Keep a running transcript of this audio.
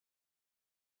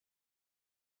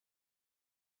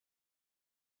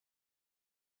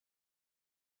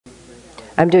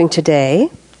I'm doing today,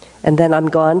 and then I'm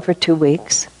gone for 2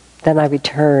 weeks. Then I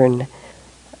return.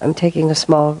 I'm taking a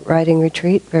small writing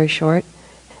retreat, very short,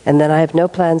 and then I have no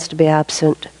plans to be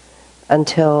absent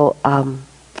until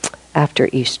after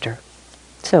Easter.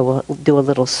 So we'll do a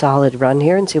little solid run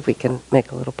here and see if we can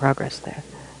make a little progress there.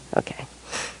 Okay.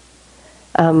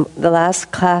 The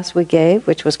last class we gave,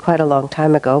 which was quite a long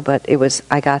time ago, but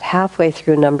I got halfway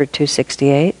through number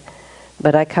 268,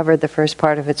 but I covered the first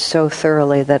part of it so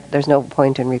thoroughly that there's no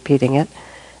point in repeating it.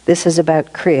 This is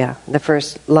about Kriya. The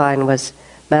first line was,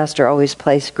 Master always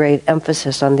placed great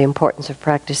emphasis on the importance of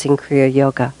practicing Kriya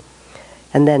Yoga.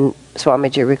 And then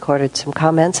Swamiji recorded some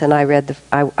comments, and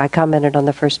I commented on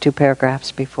the first 2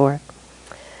 paragraphs before.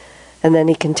 And then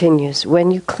he continues, when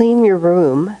you clean your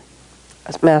room,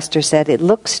 as Master said, it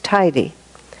looks tidy.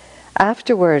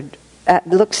 It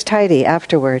looks tidy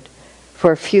afterward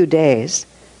for a few days,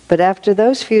 but after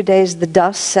those few days the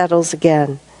dust settles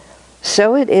again.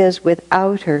 So it is with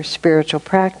outer spiritual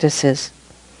practices.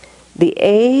 The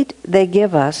aid they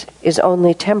give us is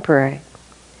only temporary.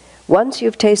 Once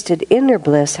you've tasted inner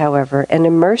bliss, however, and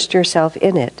immersed yourself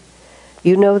in it,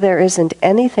 you know there isn't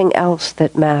anything else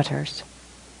that matters.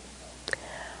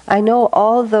 I know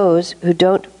all those who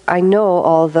don't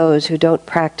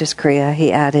practice Kriya,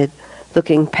 he added,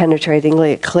 looking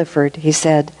penetratingly at Clifford. He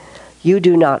said, you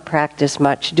do not practice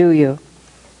much, do you?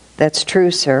 That's true,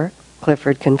 sir,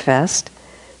 Clifford confessed.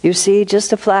 You see,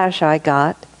 just a flash I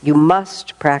got. You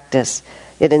must practice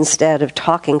it instead of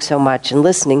talking so much and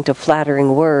listening to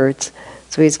flattering words.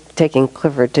 So he's taking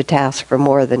Clifford to task for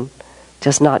more than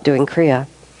just not doing Kriya.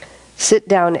 Sit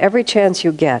down every chance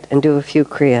you get and do a few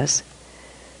Kriyas.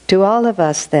 To all of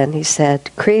us, then, he said,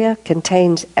 Kriya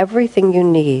contains everything you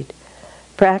need.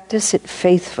 Practice it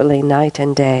faithfully night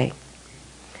and day.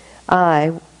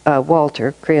 I,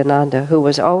 Walter Kriyananda, who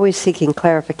was always seeking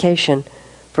clarification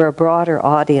for a broader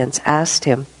audience, asked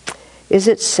him, is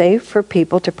it safe for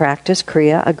people to practice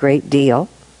Kriya a great deal?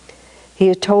 He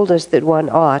had told us that one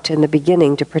ought, in the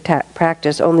beginning, to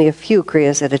practice only a few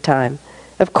Kriyas at a time.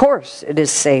 Of course it is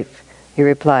safe, he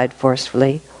replied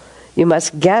forcefully. You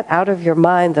must get out of your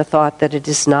mind the thought that it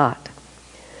is not.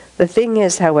 The thing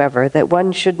is, however, that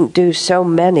one shouldn't do so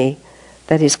many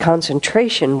that his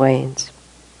concentration wanes.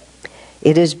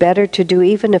 It is better to do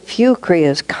even a few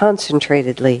Kriyas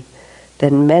concentratedly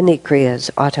than many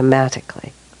Kriyas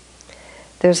automatically.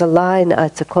 There's a line,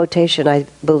 it's a quotation, I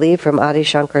believe, from Adi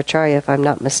Shankaracharya, if I'm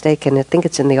not mistaken. I think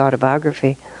it's in the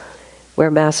autobiography, where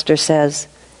Master says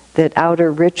that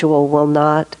outer ritual will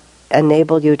not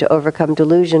enable you to overcome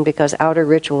delusion because outer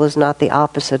ritual is not the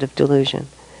opposite of delusion,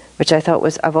 which I thought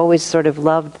was, I've always sort of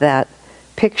loved that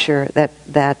picture,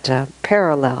 that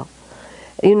parallel.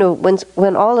 You know,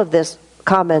 when all of this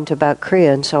comment about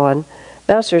Kriya and so on,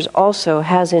 Master also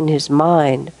has in his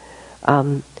mind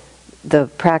the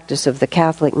practice of the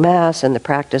Catholic Mass and the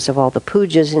practice of all the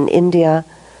pujas in India,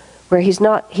 where he's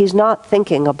not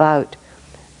thinking about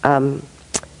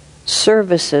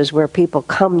services where people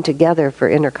come together for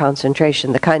inner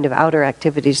concentration, the kind of outer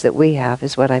activities that we have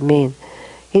is what I mean.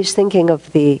 He's thinking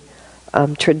of the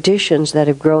traditions that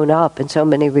have grown up in so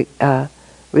many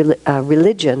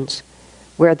religions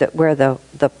where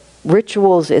the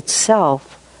rituals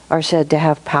itself are said to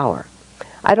have power.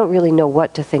 I don't really know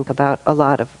what to think about a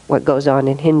lot of what goes on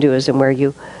in Hinduism, where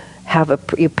you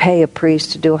pay a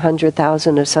priest to do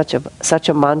 100,000 of such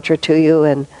a mantra to you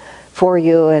and for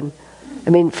you, and I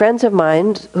mean, friends of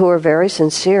mine who are very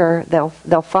sincere, they'll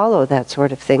follow that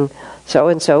sort of thing. So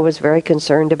and so was very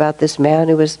concerned about this man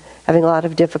who was having a lot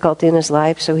of difficulty in his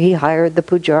life, so he hired the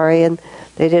pujari, and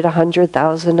they did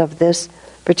 100,000 of this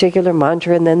particular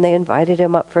mantra, and then they invited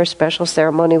him up for a special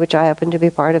ceremony, which I happened to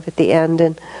be part of at the end.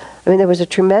 And I mean, there was a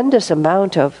tremendous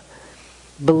amount of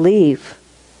belief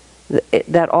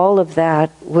that all of that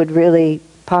would really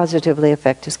positively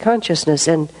affect his consciousness.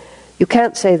 And you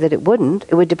can't say that it wouldn't.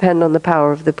 It would depend on the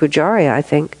power of the pujari, I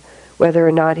think, whether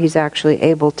or not he's actually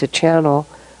able to channel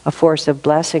a force of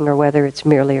blessing or whether it's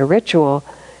merely a ritual.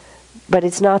 But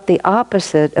it's not the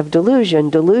opposite of delusion.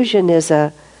 Delusion is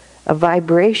a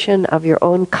vibration of your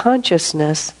own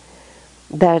consciousness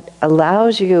that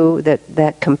allows you,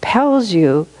 that compels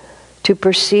you to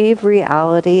perceive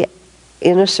reality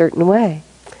in a certain way.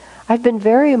 I've been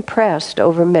very impressed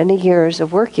over many years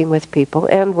of working with people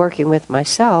and working with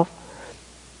myself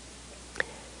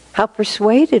how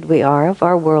persuaded we are of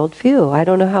our worldview. I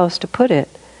don't know how else to put it.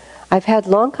 I've had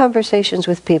long conversations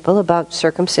with people about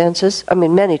circumstances, I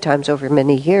mean many times over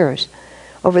many years,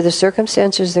 over the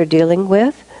circumstances they're dealing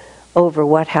with, over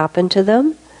what happened to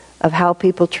them, of how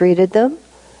people treated them,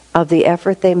 of the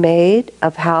effort they made,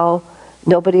 of how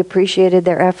nobody appreciated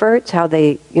their efforts, how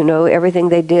they, everything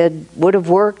they did would have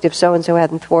worked if so-and-so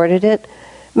hadn't thwarted it.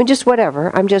 I mean, just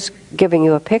whatever. I'm just giving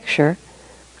you a picture.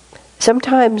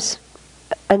 Sometimes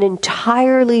an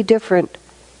entirely different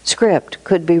script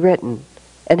could be written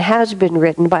and has been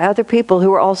written by other people who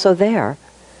were also there,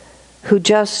 who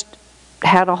just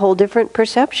had a whole different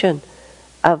perception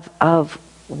of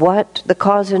what the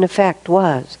cause and effect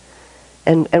was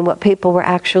and what people were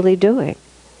actually doing.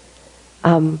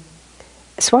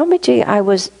 Swamiji, I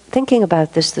was thinking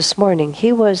about this morning.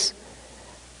 He was...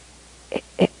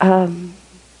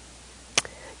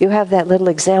 you have that little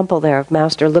example there of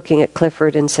Master looking at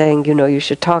Clifford and saying, you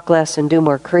should talk less and do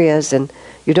more kriyas, and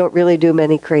you don't really do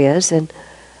many kriyas. And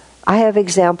I have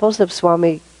examples of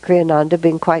Swami Kriyananda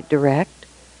being quite direct.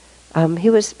 He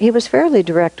was fairly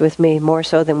direct with me, more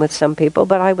so than with some people,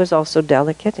 but I was also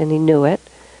delicate, and he knew it,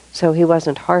 so he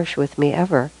wasn't harsh with me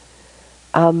ever.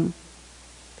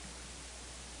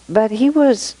 But he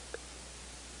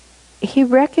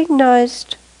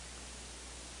recognized,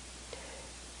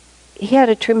 he had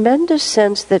a tremendous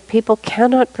sense that people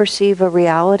cannot perceive a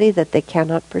reality that they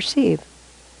cannot perceive.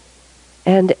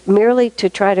 And merely to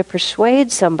try to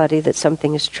persuade somebody that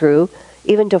something is true,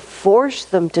 even to force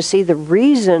them to see the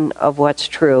reason of what's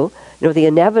true, the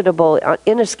inevitable,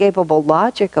 inescapable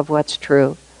logic of what's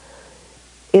true,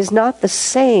 is not the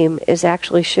same as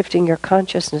actually shifting your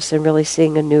consciousness and really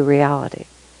seeing a new reality.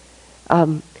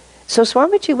 So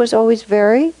Swamiji was always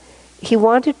he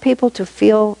wanted people to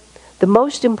feel, the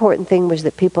most important thing was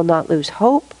that people not lose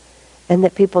hope, and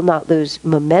that people not lose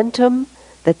momentum,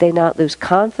 that they not lose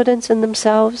confidence in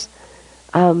themselves.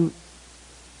 That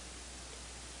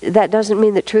doesn't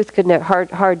mean that truth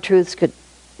hard truths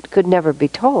could never be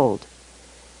told.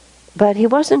 But he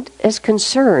wasn't as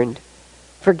concerned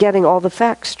for getting all the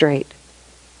facts straight,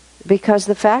 because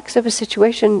the facts of a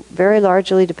situation very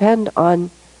largely depend on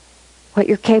what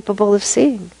you're capable of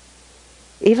seeing.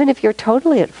 Even if you're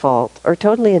totally at fault, or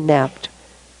totally inept,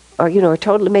 or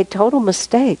totally made total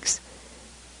mistakes,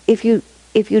 if you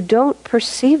don't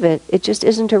perceive it, it just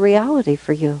isn't a reality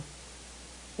for you.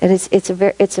 And it's a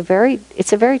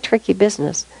very tricky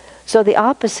business. So the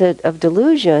opposite of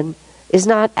delusion is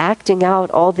not acting out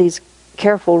all these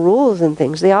careful rules and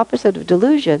things. The opposite of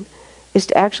delusion is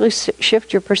to actually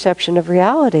shift your perception of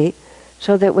reality,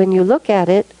 so that when you look at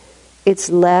it, it's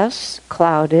less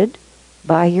clouded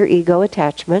by your ego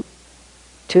attachment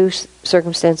to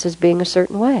circumstances being a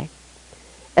certain way.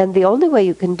 And the only way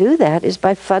you can do that is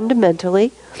by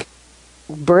fundamentally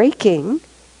breaking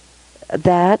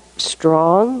that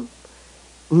strong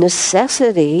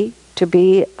necessity to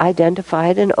be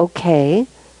identified and okay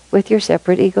with your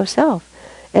separate ego self.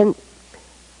 And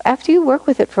after you work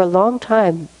with it for a long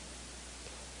time,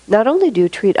 not only do you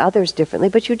treat others differently,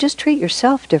 but you just treat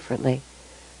yourself differently.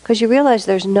 Because you realize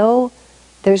there's no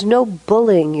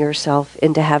bullying yourself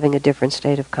into having a different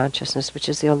state of consciousness, which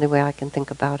is the only way I can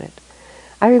think about it.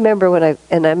 I remember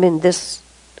this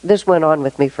went on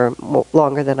with me for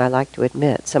longer than I like to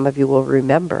admit. Some of you will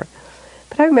remember.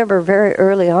 But I remember very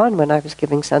early on when I was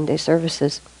giving Sunday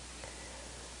services,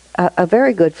 a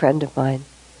very good friend of mine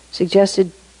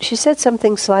she said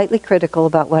something slightly critical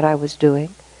about what I was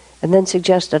doing, and then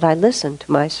suggested I listen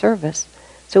to my service.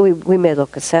 So we made little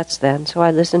cassettes then, so I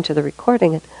listened to the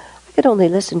recording, and I could only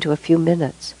listen to a few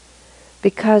minutes,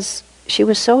 because she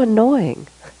was so annoying.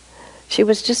 She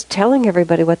was just telling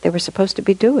everybody what they were supposed to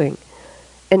be doing.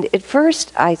 And at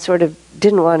first, I sort of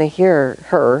didn't want to hear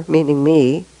her, meaning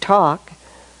me, talk.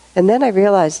 And then I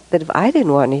realized that if I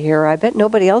didn't want to hear her, I bet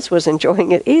nobody else was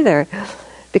enjoying it either.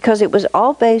 Because it was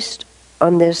all based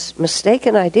on this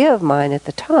mistaken idea of mine at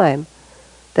the time,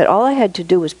 that all I had to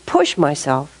do was push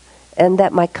myself, and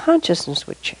that my consciousness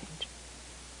would change.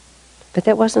 But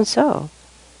that wasn't so.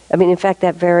 I mean, in fact,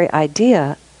 that very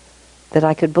idea that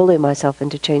I could bully myself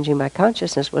into changing my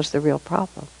consciousness was the real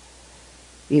problem.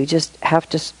 You just have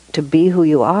to be who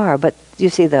you are. But you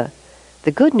see, the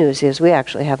good news is we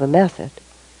actually have a method.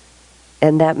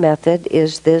 And that method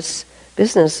is this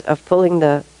business of pulling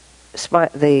the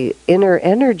inner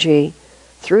energy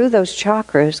through those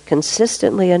chakras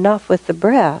consistently enough with the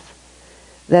breath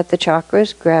that the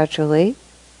chakras gradually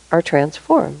are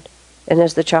transformed. And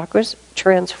as the chakras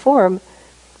transform,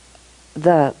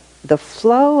 the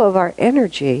flow of our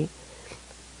energy,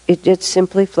 it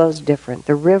simply flows different.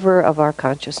 The river of our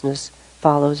consciousness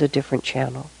follows a different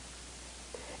channel.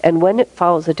 And when it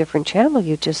follows a different channel,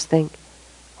 you just think,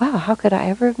 wow, how could I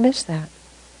ever have missed that?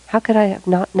 How could I have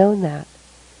not known that?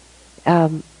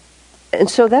 And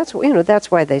so that's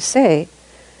why they say,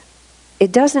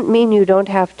 it doesn't mean you don't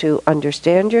have to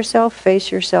understand yourself,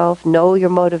 face yourself, know your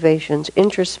motivations,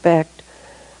 introspect,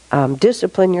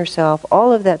 discipline yourself.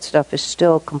 All of that stuff is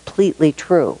still completely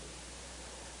true.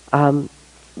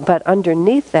 But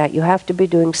underneath that, you have to be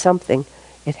doing something.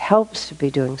 It helps to be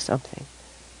doing something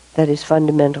that is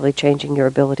fundamentally changing your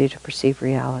ability to perceive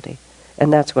reality.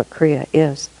 And that's what Kriya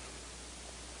is.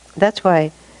 That's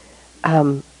why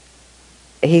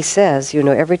he says,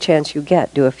 every chance you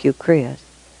get, do a few Kriyas.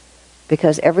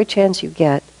 Because every chance you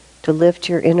get to lift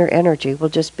your inner energy will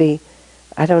just be,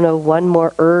 one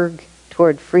more erg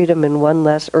toward freedom and one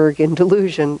less erg in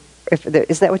delusion.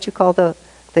 Is that what you call the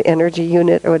energy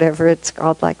unit or whatever it's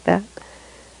called like that?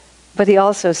 But he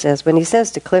also says, when he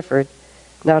says to Clifford,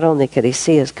 not only could he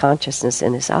see his consciousness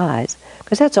in his eyes,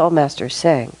 because that's all Master's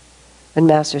saying. When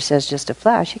Master says just a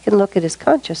flash, he can look at his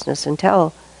consciousness and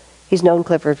tell he's known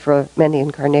Clifford for many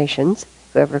incarnations,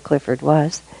 whoever Clifford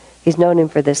was. He's known him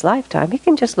for this lifetime. He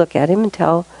can just look at him and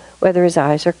tell whether his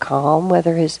eyes are calm,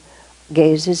 whether his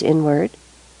gaze is inward.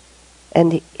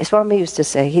 And Swami used to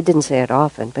say, he didn't say it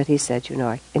often, but he said,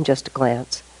 in just a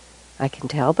glance, I can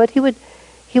tell. But he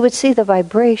would see the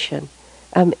vibration.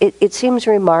 It seems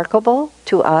remarkable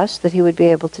to us that he would be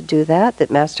able to do that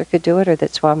Master could do it, or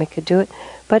that Swami could do it.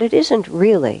 But it isn't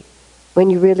really, when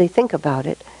you really think about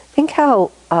it. Think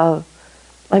how,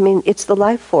 it's the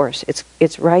life force.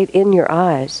 It's right in your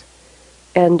eyes.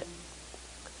 And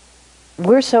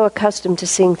we're so accustomed to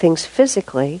seeing things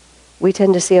physically, we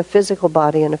tend to see a physical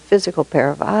body and a physical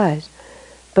pair of eyes.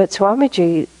 But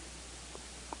Swamiji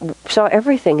saw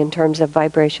everything in terms of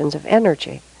vibrations of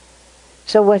energy.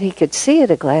 So what he could see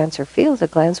at a glance or feel at a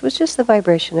glance was just the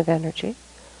vibration of energy.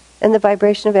 And the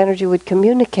vibration of energy would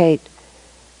communicate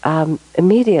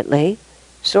immediately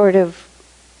sort of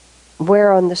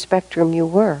where on the spectrum you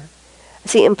were.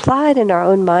 See, implied in our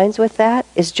own minds with that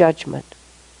is judgment.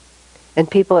 And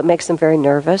people, it makes them very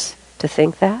nervous to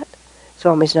think that.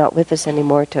 Swami's not with us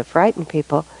anymore to frighten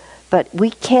people. But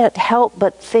we can't help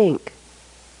but think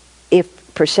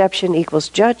if perception equals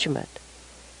judgment,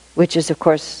 which is, of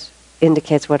course,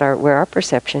 indicates where our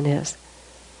perception is.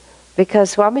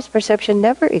 Because Swami's perception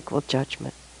never equaled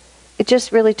judgment. It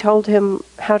just really told him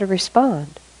how to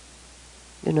respond.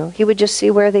 He would just see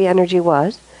where the energy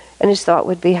was, and his thought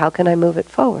would be, how can I move it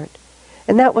forward?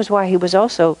 And that was why he was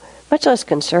also much less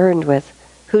concerned with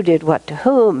who did what to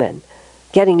whom, and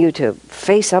getting you to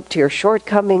face up to your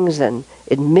shortcomings and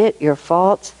admit your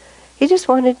faults. He just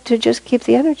wanted to just keep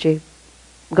the energy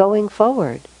going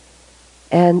forward.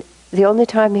 And the only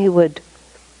time he would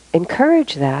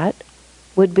encourage that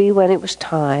would be when it was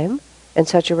time, and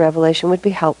such a revelation would be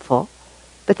helpful.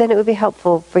 But then it would be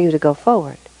helpful for you to go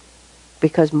forward.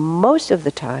 Because most of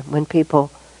the time, when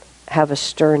people have a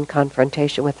stern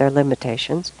confrontation with their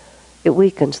limitations, it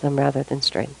weakens them rather than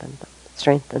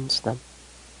strengthens them.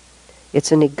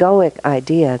 It's an egoic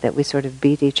idea that we sort of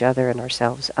beat each other and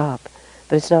ourselves up,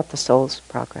 but it's not the soul's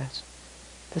progress.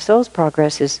 The soul's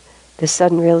progress is this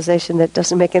sudden realization that it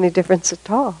doesn't make any difference at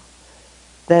all.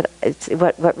 That it's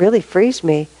what really frees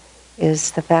me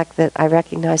is the fact that I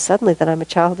recognize suddenly that I'm a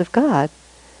child of God.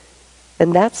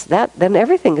 And then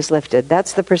everything is lifted.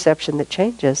 That's the perception that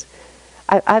changes.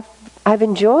 I've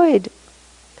enjoyed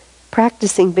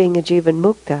practicing being a Jivan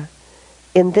Mukta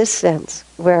in this sense,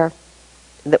 where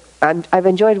I've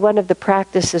enjoyed one of the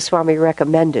practices Swami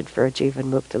recommended for a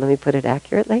Jivan Mukta, let me put it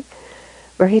accurately,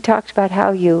 where he talked about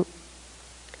how you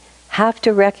have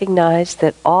to recognize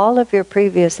that all of your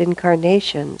previous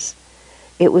incarnations,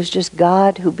 it was just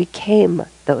God who became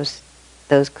those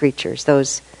creatures,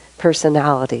 those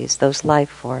personalities, those life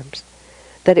forms.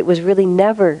 That it was really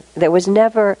there was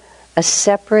never a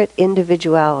separate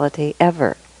individuality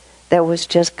ever. There was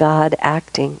just God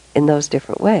acting in those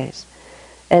different ways.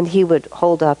 And he would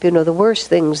hold up, the worst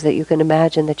things that you can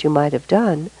imagine that you might have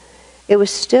done. It was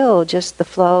still just the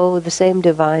flow, the same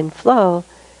divine flow,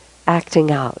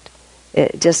 acting out.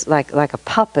 Just like a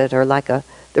puppet, or like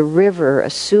the river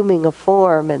assuming a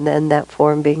form and then that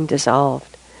form being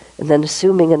dissolved. And then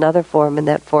assuming another form and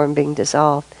that form being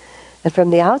dissolved. And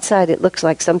from the outside it looks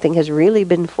like something has really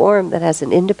been formed that has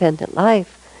an independent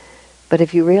life. But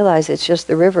if you realize it's just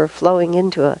the river flowing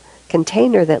into a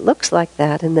container that looks like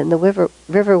that, and then the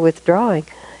river withdrawing,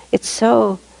 it's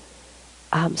so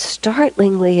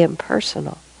startlingly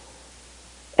impersonal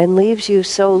and leaves you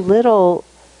so little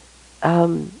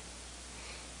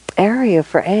area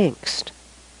for angst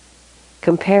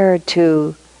compared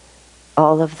to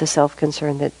all of the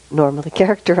self-concern that normally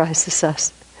characterizes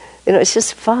us. It's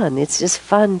just fun. It's just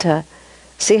fun to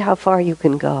see how far you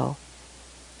can go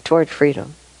toward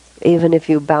freedom. Even if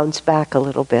you bounce back a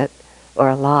little bit or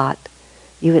a lot,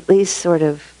 you at least sort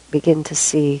of begin to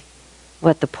see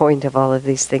what the point of all of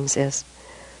these things is.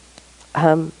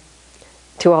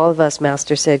 To all of us,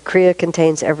 Master said, Kriya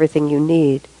contains everything you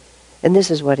need. And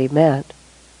this is what he meant.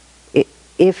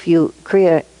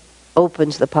 Kriya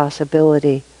opens the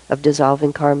possibility of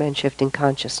dissolving karma and shifting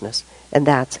consciousness, and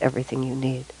that's everything you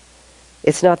need.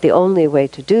 It's not the only way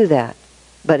to do that,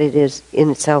 but it is, in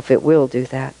itself, it will do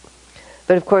that.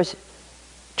 But of course,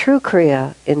 true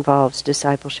Kriya involves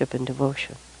discipleship and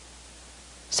devotion.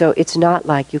 So it's not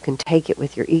like you can take it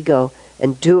with your ego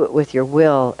and do it with your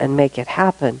will and make it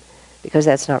happen, because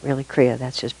that's not really Kriya,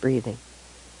 that's just breathing.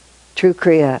 True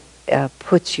Kriya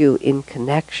puts you in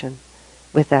connection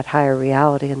with that higher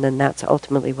reality, and then that's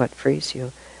ultimately what frees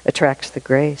you, attracts the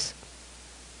grace.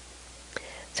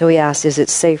 So he asked, is it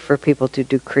safe for people to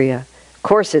do Kriya? Of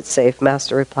course it's safe,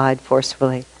 Master replied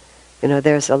forcefully.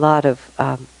 There's a lot of,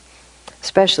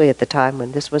 especially at the time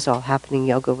when this was all happening,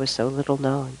 yoga was so little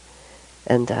known.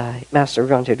 And Master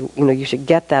wanted, you should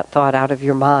get that thought out of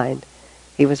your mind.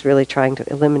 He was really trying to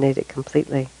eliminate it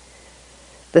completely.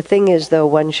 The thing is, though,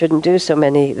 one shouldn't do so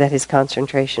many that his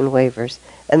concentration wavers.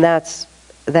 And that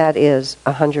is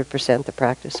 100% the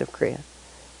practice of Kriya,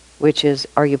 which is,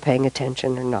 are you paying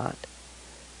attention or not?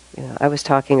 I was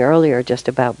talking earlier just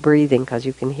about breathing, because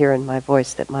you can hear in my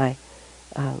voice that my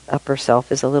upper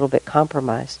self is a little bit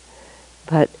compromised.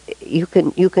 But you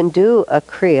can do a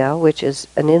Kriya, which is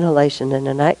an inhalation and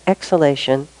an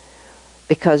exhalation,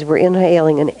 because we're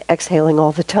inhaling and exhaling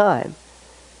all the time.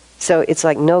 So it's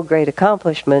like no great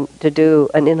accomplishment to do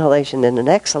an inhalation and an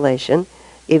exhalation,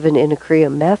 even in a Kriya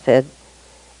method,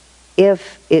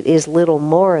 if it is little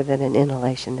more than an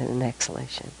inhalation and an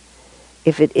exhalation.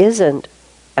 If it isn't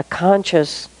a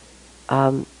conscious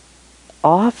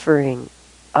offering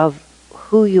of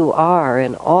who you are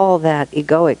and all that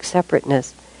egoic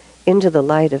separateness into the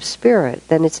light of spirit,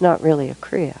 then it's not really a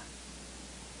Kriya.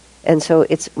 And so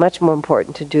it's much more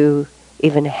important to do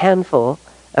even a handful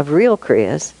of real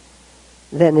Kriyas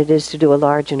than it is to do a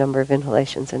large number of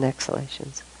inhalations and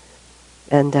exhalations.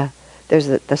 And there's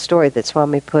the story that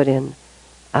Swami put in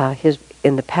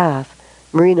the Path.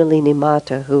 Mrinalini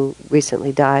Mata, who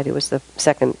recently died, who was the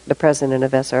president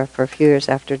of SR for a few years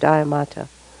after Dayamata.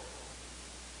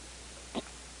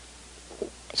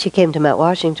 She came to Mount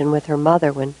Washington with her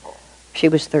mother when she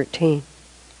was 13.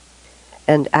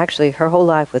 And actually, her whole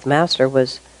life with Master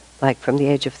was like from the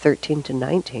age of 13 to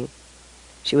 19.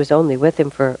 She was only with him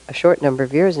for a short number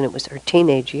of years, and it was her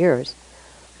teenage years.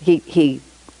 He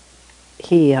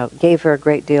gave her a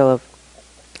great deal of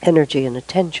energy and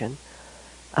attention,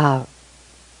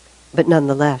 but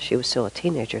nonetheless, she was still a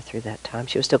teenager through that time.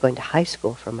 She was still going to high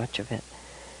school for much of it.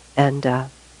 And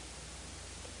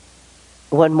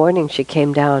one morning she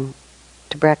came down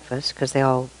to breakfast, because they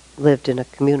all lived in a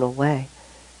communal way,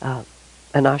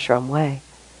 an ashram way.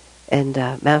 And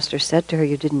Master said to her,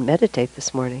 you didn't meditate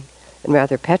this morning. And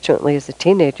rather petulantly, as a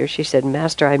teenager, she said,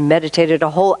 Master, I meditated a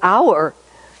whole hour.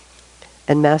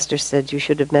 And Master said, you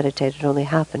should have meditated only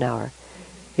half an hour.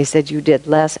 He said, you did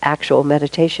less actual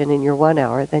meditation in your 1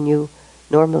 hour than you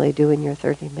normally do in your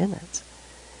 30 minutes.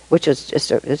 Which is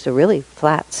just it's a really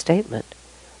flat statement,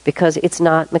 because it's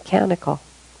not mechanical.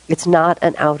 It's not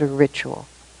an outer ritual.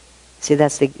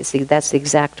 That's the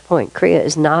exact point. Kriya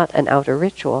is not an outer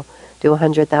ritual. Do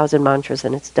 100,000 mantras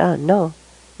and it's done. No,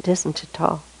 it isn't at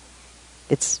all.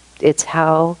 It's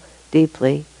how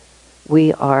deeply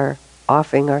we are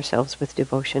offering ourselves with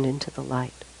devotion into the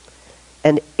light.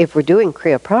 And if we're doing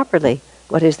Kriya properly,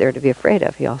 what is there to be afraid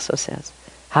of? He also says,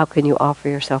 how can you offer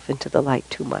yourself into the light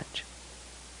too much?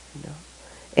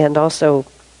 And also,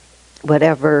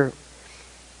 whatever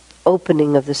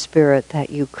opening of the spirit that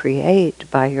you create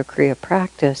by your Kriya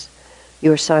practice,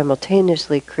 you're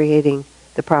simultaneously creating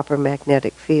the proper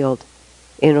magnetic field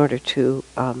in order to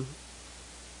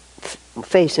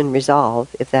face and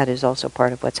resolve, if that is also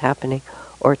part of what's happening,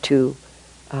 or to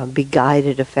be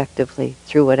guided effectively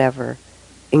through whatever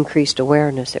increased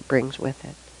awareness it brings with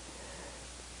it.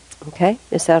 Okay?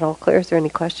 Is that all clear? Is there any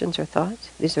questions or thoughts?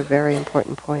 These are very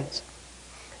important points.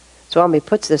 Swami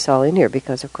puts this all in here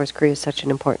because, of course, Kriya is such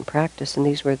an important practice, and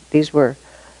these were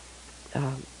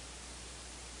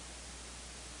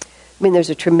there's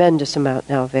a tremendous amount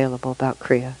now available about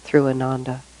Kriya through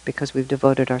Ananda, because we've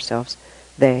devoted ourselves,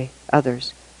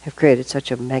 others, have created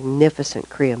such a magnificent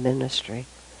Kriya ministry.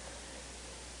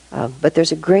 But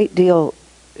there's a great deal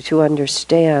to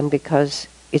understand, because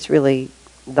it's really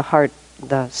the heart,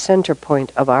 the center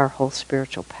point of our whole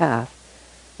spiritual path.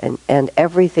 And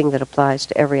everything that applies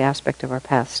to every aspect of our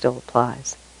path still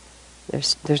applies.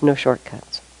 There's no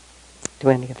shortcuts to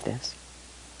any of this.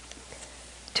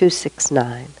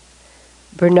 269.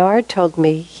 Bernard told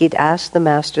me he'd asked the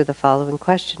Master the following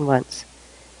question once.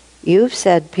 You've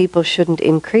said people shouldn't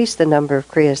increase the number of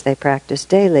kriyas they practice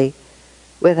daily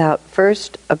without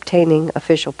first obtaining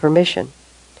official permission.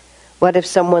 What if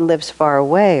someone lives far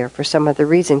away or for some other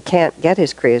reason can't get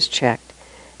his kriyas checked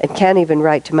and can't even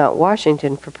write to Mount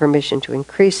Washington for permission to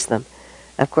increase them?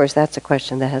 Of course, that's a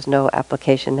question that has no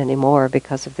application anymore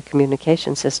because of the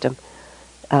communication system.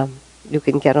 You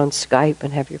can get on Skype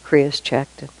and have your kriyas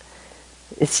checked.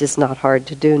 It's just not hard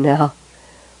to do now.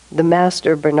 The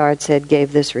Master, Bernard said,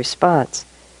 gave this response: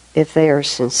 if they are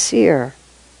sincere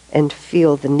and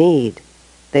feel the need,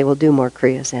 they will do more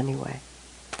kriyas anyway.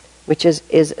 Which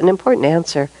is an important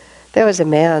answer. There was a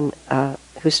man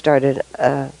who started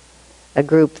a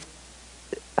group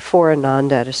for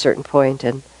Ananda at a certain point,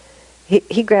 and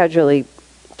he gradually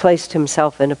placed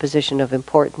himself in a position of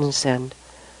importance, and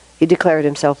he declared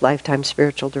himself lifetime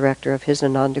spiritual director of his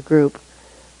Ananda group.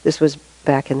 This was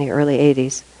back in the early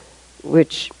 80s,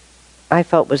 which I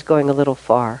felt was going a little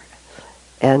far.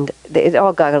 And it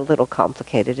all got a little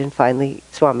complicated, and finally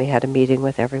Swami had a meeting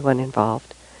with everyone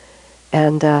involved.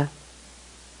 And the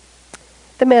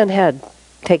man had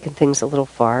taken things a little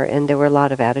far, and there were a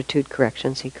lot of attitude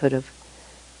corrections he could have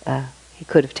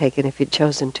taken if he'd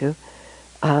chosen to.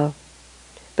 But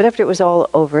after it was all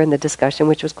over in the discussion,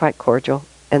 which was quite cordial,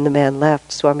 and the man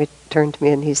left, Swami turned to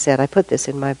me and he said, I put this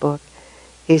in my book.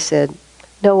 He said,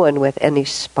 no one with any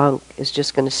spunk is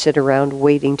just going to sit around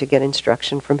waiting to get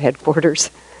instruction from headquarters.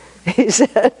 He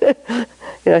said,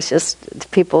 it's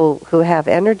just people who have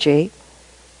energy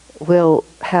will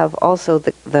have also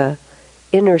the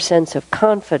inner sense of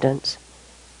confidence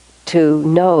to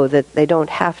know that they don't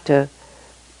have to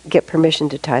get permission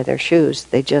to tie their shoes.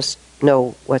 They just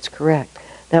know what's correct.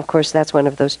 Now, of course, that's one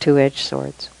of those two-edged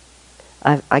swords.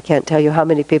 I can't tell you how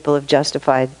many people have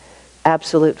justified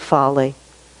absolute folly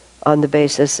on the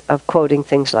basis of quoting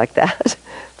things like that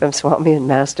from Swami and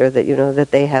Master, that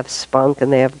that they have spunk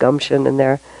and they have gumption and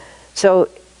they're so.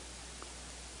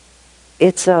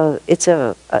 It's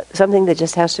something that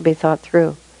just has to be thought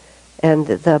through, and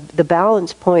the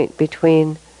balance point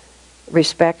between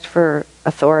respect for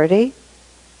authority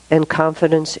and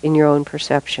confidence in your own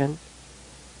perception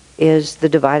is the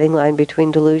dividing line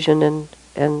between delusion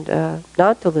and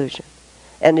not delusion,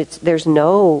 and there's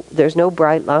no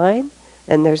bright line.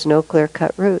 And there's no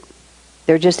clear-cut route.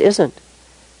 There just isn't.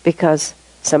 Because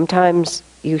sometimes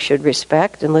you should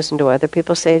respect and listen to what other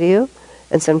people say to you,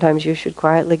 and sometimes you should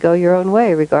quietly go your own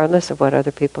way, regardless of what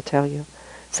other people tell you.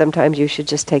 Sometimes you should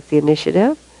just take the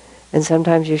initiative, and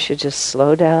sometimes you should just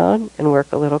slow down and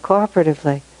work a little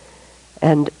cooperatively.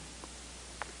 And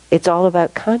it's all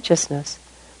about consciousness.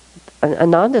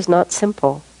 Ananda's not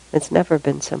simple. It's never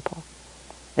been simple.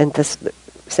 And the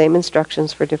same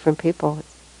instructions for different people.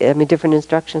 Different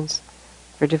instructions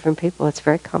for different people. It's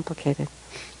very complicated.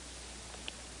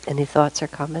 Any thoughts or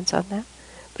comments on that?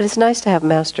 But it's nice to have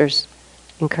Master's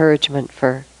encouragement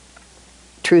for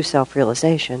true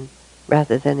self-realization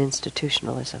rather than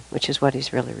institutionalism, which is what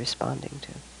he's really responding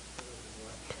to.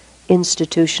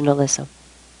 Institutionalism.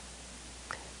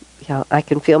 Yeah, I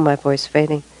can feel my voice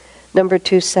fading. Number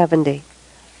 270.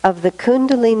 Of the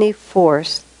Kundalini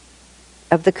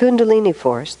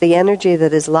force, the energy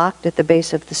that is locked at the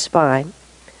base of the spine,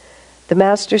 the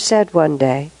Master said one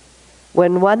day,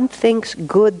 when one thinks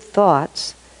good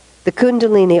thoughts, the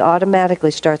Kundalini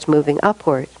automatically starts moving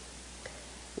upward.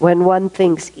 When one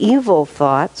thinks evil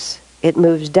thoughts, it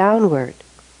moves downward.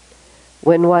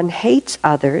 When one hates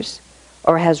others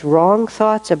or has wrong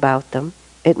thoughts about them,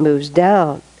 it moves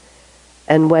down.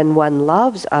 And when one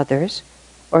loves others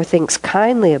or thinks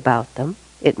kindly about them,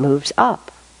 it moves up.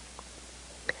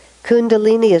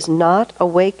 Kundalini is not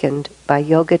awakened by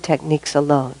yoga techniques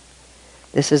alone.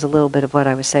 This is a little bit of what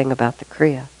I was saying about the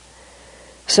Kriya.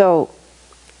 So,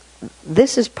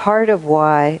 this is part of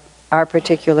why our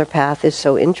particular path is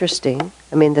so interesting.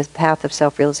 The path of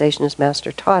self-realization as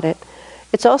Master taught it.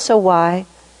 It's also why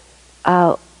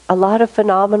a lot of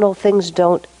phenomenal things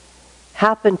don't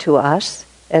happen to us,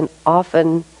 and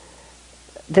often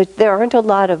there aren't a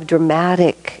lot of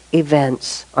dramatic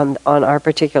events on our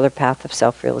particular path of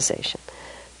self-realization.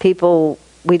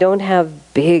 We don't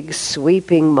have big,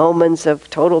 sweeping moments of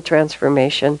total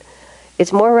transformation.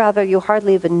 It's more rather you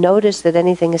hardly even notice that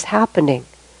anything is happening.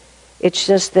 It's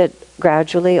just that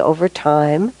gradually, over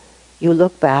time, you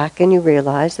look back and you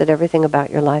realize that everything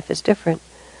about your life is different.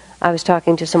 I was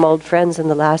talking to some old friends in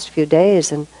the last few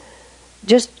days, and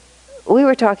we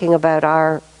were talking about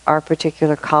our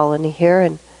particular colony here,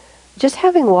 and just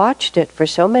having watched it for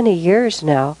so many years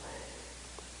now,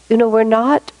 we're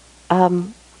not a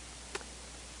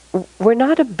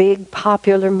big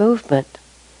popular movement.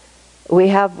 We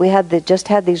had just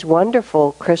had these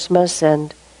wonderful Christmas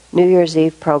and New Year's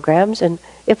Eve programs, and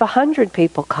if 100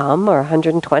 people come, or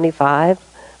 125,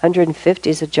 150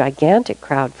 is a gigantic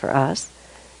crowd for us.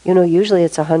 Usually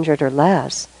it's 100 or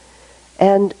less.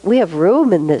 And we have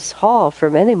room in this hall for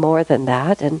many more than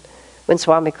that, and when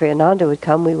Swami Kriyananda would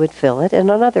come, we would fill it, and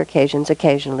on other occasions,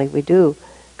 occasionally we do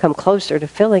come closer to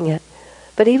filling it.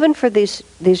 But even for these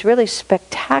really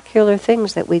spectacular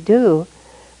things that we do,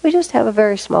 we just have a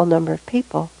very small number of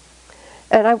people.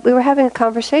 And we were having a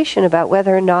conversation about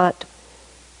whether or not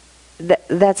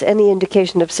that's any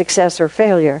indication of success or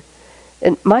failure.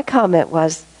 And my comment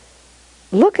was,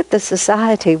 look at the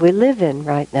society we live in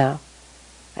right now.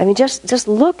 I mean, just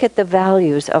look at the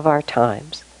values of our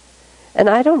times. And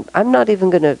I'm not even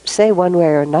going to say one way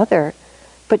or another,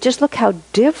 but just look how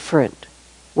different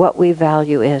what we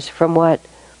value is from what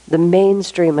the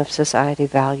mainstream of society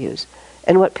values,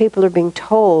 and what people are being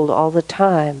told all the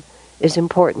time is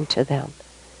important to them.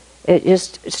 It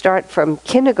just start from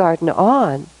kindergarten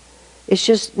on. It's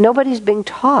just nobody's being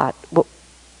taught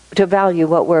to value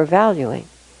what we're valuing.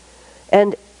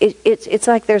 And it's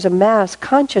like there's a mass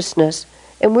consciousness,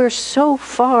 and we're so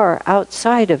far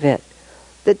outside of it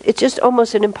that it's just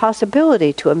almost an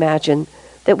impossibility to imagine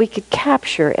that we could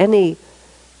capture any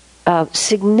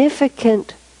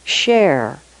significant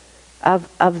share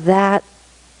of that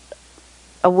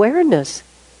awareness.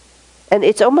 And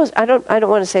it's almost, I don't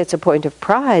want to say it's a point of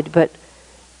pride, but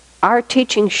our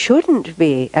teaching shouldn't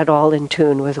be at all in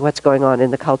tune with what's going on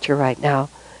in the culture right now,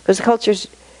 because the culture's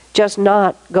just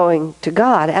not going to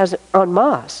God as en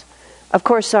masse. Of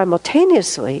course,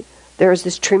 simultaneously, there is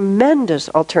this tremendous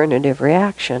alternative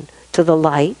reaction to the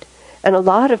light, and a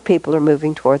lot of people are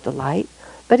moving toward the light.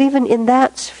 But even in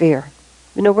that sphere,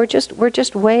 we're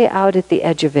just way out at the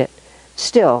edge of it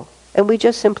still, and we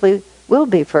just simply will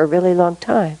be for a really long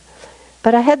time.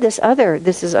 But I had this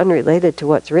is unrelated to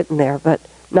what's written there, but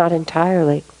not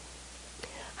entirely.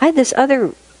 I had this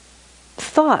other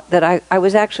thought that I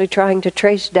was actually trying to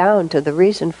trace down to the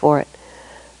reason for it,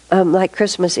 like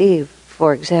Christmas Eve,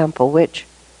 for example, which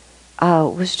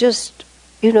was just,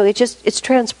 it's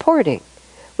transporting.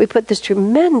 We put this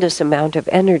tremendous amount of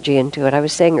energy into it. I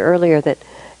was saying earlier that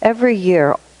every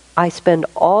year I spend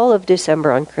all of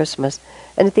December on Christmas,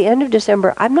 and at the end of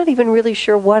December, I'm not even really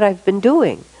sure what I've been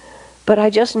doing, but I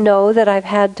just know that I've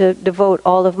had to devote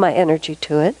all of my energy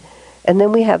to it. And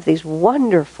then we have these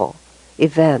wonderful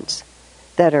events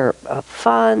that are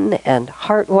fun and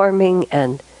heartwarming,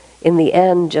 and in the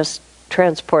end just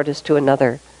transport us to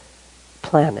another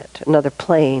planet. Another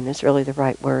plane is really the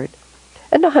right word.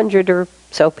 And 100 or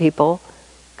so people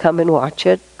come and watch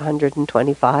it,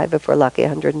 125 if we're lucky,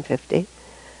 150.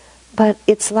 But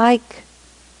it's like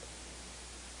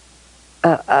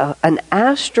an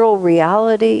astral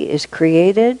reality is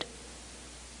created,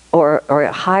 or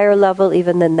a higher level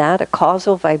even than that, a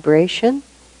causal vibration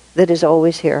that is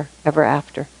always here, ever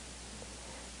after.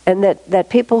 And that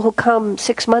people who come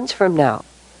 6 months from now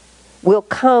will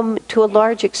come to a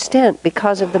large extent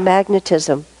because of the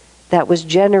magnetism that was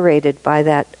generated by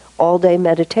that all-day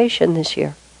meditation this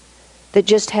year, that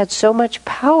just had so much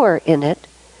power in it.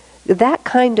 That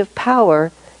kind of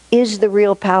power is the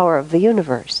real power of the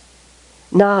universe,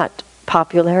 not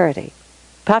popularity.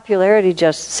 Popularity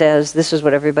just says this is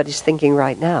what everybody's thinking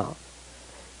right now.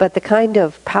 But the kind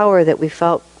of power that we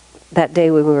felt that day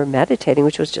when we were meditating,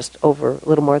 which was just over a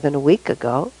little more than a week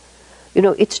ago,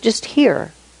 it's just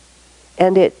here.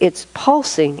 And it's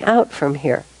pulsing out from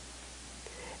here.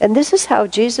 And this is how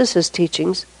Jesus'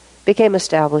 teachings became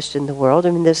established in the world.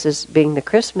 I mean, this is being the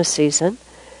Christmas season.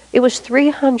 It was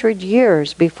 300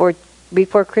 years before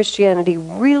Christianity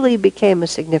really became a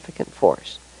significant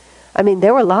force. I mean,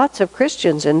 there were lots of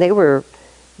Christians, and they were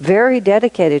very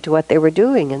dedicated to what they were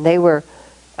doing, and they were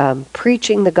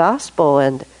preaching the gospel,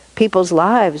 and people's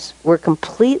lives were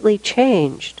completely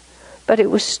changed. But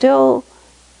it was still,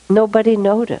 nobody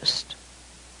noticed.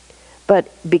 But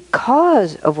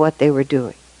because of what they were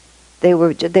doing, they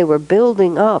were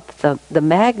building up the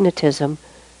magnetism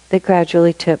that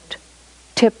gradually tipped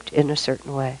in a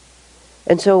certain way.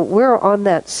 And so we're on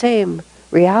that same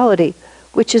reality,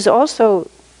 which is also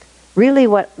really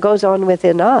what goes on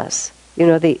within us.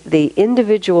 The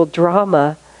individual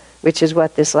drama, which is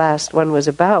what this last one was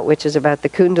about, which is about the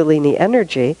Kundalini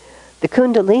energy. The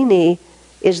Kundalini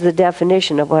is the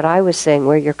definition of what I was saying,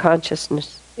 where your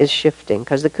consciousness is shifting,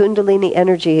 because the Kundalini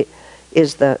energy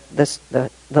is the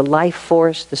life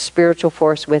force, the spiritual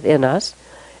force within us,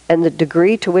 and the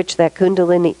degree to which that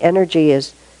Kundalini energy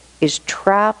is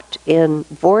trapped in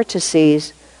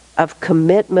vortices of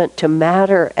commitment to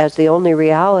matter as the only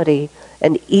reality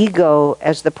and ego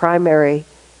as the primary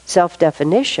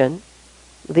self-definition,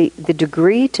 the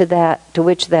degree to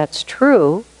which that's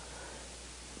true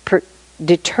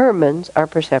determines our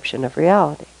perception of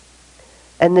reality.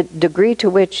 And the degree to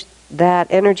which that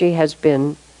energy has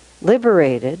been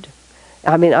liberated,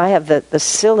 I mean, I have the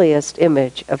silliest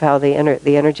image of how the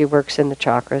energy works in the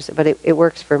chakras, but it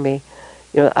works for me.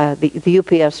 You know, the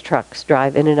UPS trucks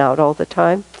drive in and out all the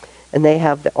time, and they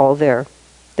have all their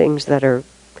things that are,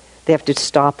 they have to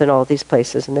stop in all these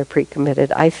places, and they're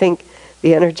pre-committed. I think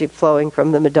the energy flowing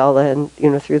from the medulla and, you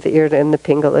know, through the ear and the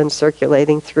pingala and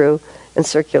circulating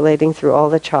through all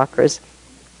the chakras,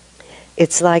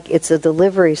 it's like it's a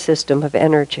delivery system of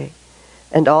energy.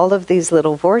 And all of these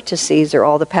little vortices are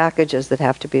all the packages that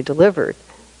have to be delivered,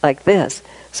 like this.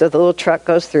 So the little truck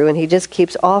goes through, and he just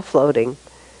keeps offloading,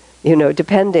 you know,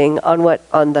 depending on what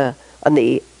on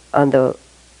the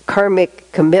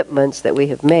karmic commitments that we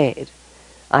have made.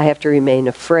 I have to remain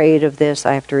afraid of this.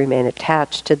 I have to remain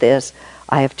attached to this.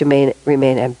 I have to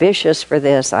remain ambitious for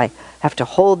this. I have to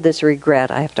hold this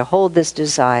regret. I have to hold this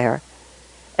desire.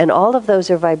 And all of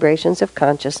those are vibrations of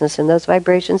consciousness, and those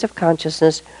vibrations of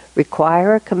consciousness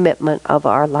require a commitment of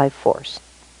our life force.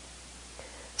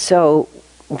 So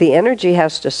the energy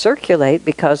has to circulate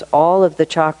because all of the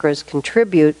chakras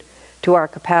contribute to our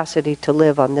capacity to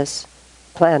live on this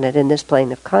planet, in this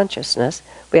plane of consciousness.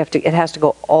 It has to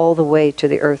go all the way to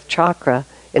the earth chakra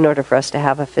in order for us to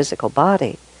have a physical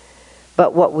body.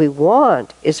 But what we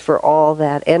want is for all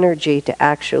that energy to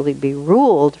actually be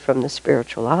ruled from the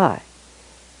spiritual eye.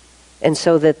 And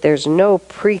so that there's no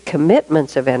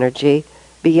pre-commitments of energy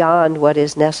beyond what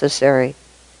is necessary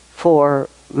for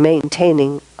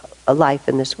maintaining a life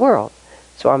in this world.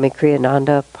 Swami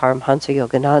Kriyananda, Paramhansa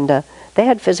Yogananda, they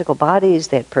had physical bodies,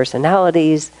 they had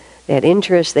personalities, they had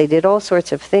interests, they did all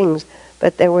sorts of things,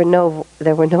 but there were no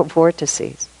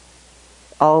vortices.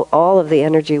 All of the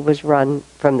energy was run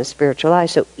from the spiritual eye.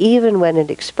 So even when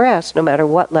it expressed, no matter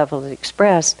what level it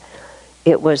expressed,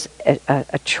 it was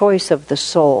a choice of the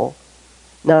soul,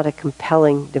 not a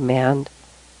compelling demand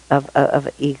of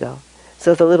ego.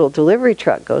 So the little delivery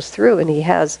truck goes through, and he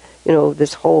has, you know,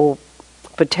 this whole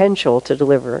potential to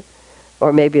deliver,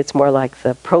 or maybe it's more like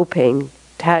the propane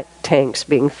tanks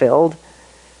being filled.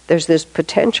 There's this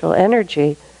potential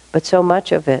energy, but so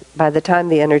much of it, by the time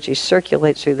the energy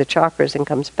circulates through the chakras and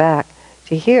comes back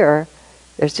to here,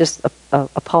 there's just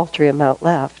a paltry amount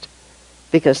left,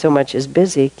 because so much is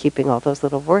busy keeping all those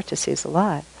little vortices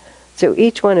alive. So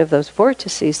each one of those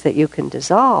vortices that you can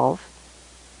dissolve,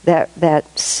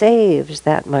 that saves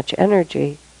that much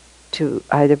energy to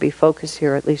either be focused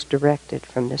here or at least directed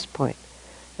from this point.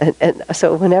 And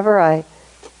so whenever I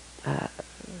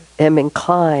am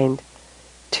inclined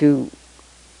to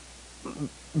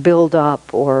build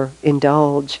up or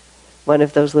indulge one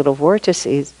of those little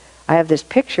vortices, I have this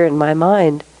picture in my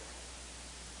mind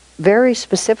very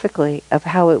specifically of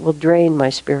how it will drain my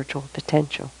spiritual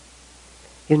potential.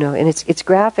 You know, and it's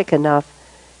graphic enough.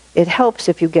 It helps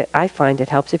if you get, I find it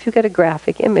helps if you get a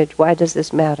graphic image. Why does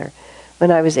this matter? When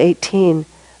I was 18,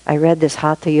 I read this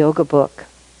Hatha Yoga book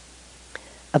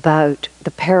about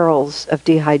the perils of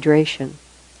dehydration.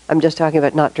 I'm just talking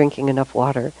about not drinking enough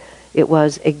water. It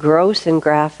was a gross and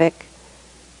graphic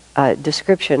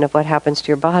description of what happens to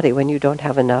your body when you don't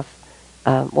have enough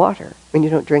water, when you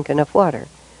don't drink enough water.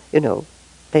 You know,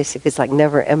 basically it's like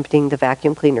never emptying the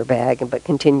vacuum cleaner bag, but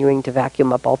continuing to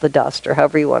vacuum up all the dust, or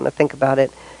however you want to think about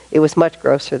it. It was much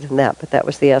grosser than that, but that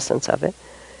was the essence of it.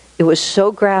 It was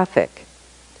so graphic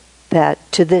that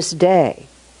to this day,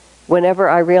 whenever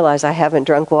I realize I haven't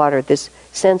drunk water, this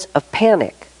sense of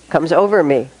panic comes over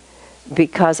me,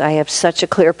 because I have such a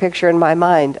clear picture in my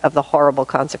mind of the horrible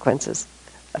consequences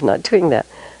of not doing that.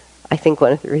 I think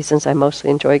one of the reasons I mostly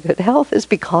enjoy good health is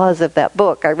because of that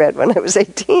book I read when I was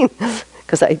 18,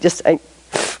 because I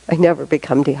never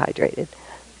become dehydrated,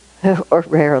 or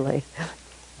rarely.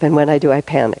 And when I do, I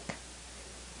panic.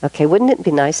 Okay, wouldn't it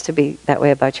be nice to be that way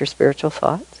about your spiritual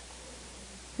thoughts?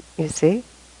 You see?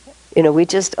 You know, we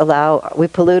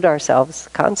pollute ourselves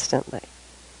constantly.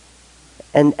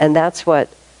 And that's what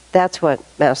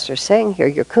Master's saying here.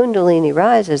 Your kundalini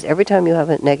rises every time you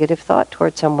have a negative thought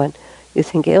towards someone. You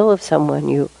think ill of someone,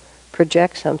 you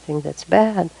project something that's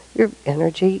bad. Your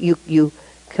energy, you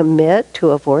commit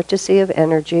to a vortice of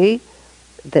energy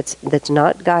that's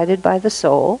not guided by the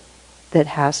soul, that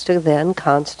has to then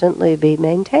constantly be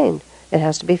maintained. It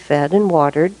has to be fed and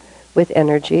watered with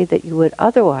energy that you would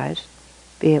otherwise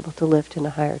be able to lift in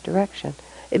a higher direction.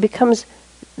 It becomes,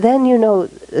 then, you know,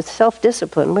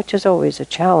 self-discipline, which is always a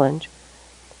challenge,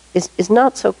 is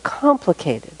not so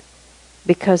complicated,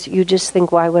 because you just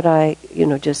think, why would I,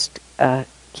 just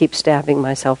keep stabbing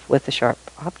myself with a sharp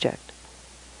object?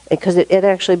 because it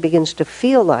actually begins to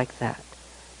feel like that.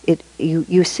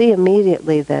 You see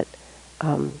immediately that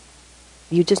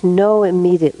you just know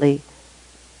immediately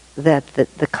that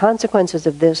the consequences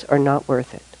of this are not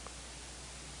worth it.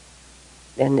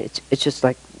 And it's just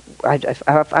like,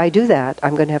 if I do that,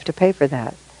 I'm going to have to pay for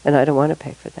that, and I don't want to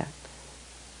pay for that.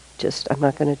 I'm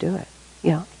not going to do it.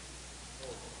 Yeah.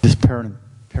 Just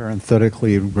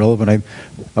parenthetically relevant.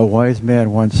 A wise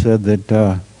man once said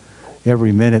that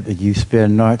every minute that you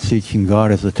spend not seeking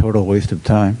God is a total waste of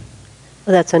time.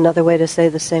 Well, that's another way to say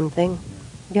the same thing.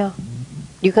 Yeah.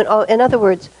 You can. In other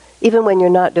words, even when you're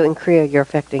not doing Kriya, you're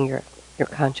affecting your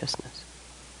consciousness.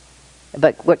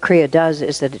 But what Kriya does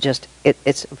is that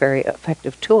it's a very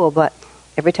effective tool. But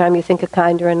every time you think a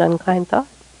kind or an unkind thought,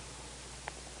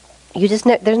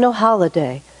 there's no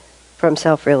holiday from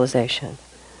self-realization.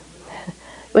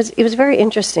 It was very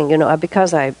interesting,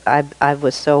 because I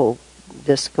was so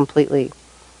just completely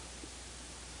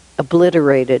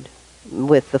obliterated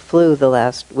with the flu the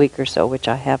last week or so, which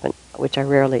I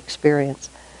rarely experience.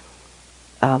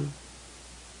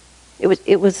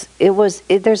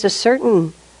 There's a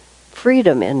certain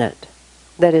freedom in it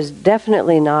that is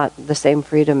definitely not the same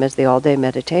freedom as the all-day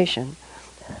meditation.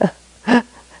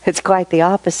 It's quite the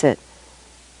opposite.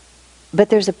 But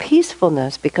there's a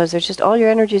peacefulness because there's just all your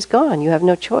energy's gone. You have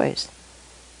no choice.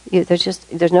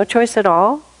 There's no choice at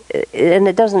all, and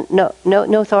it doesn't.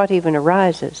 No thought even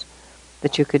arises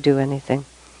that you could do anything.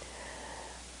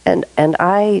 And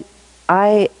I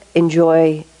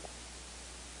enjoy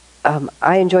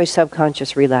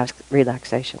subconscious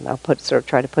relaxation. I'll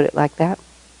try to put it like that,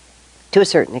 to a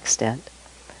certain extent.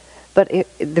 But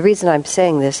the reason I'm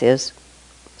saying this is,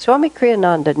 Swami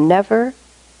Kriyananda never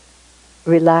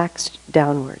relaxed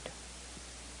downward.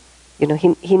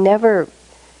 He never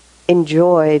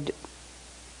enjoyed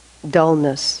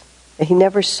dullness. He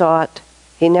never sought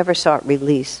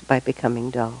release by becoming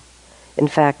dull. In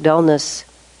fact, dullness,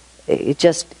 it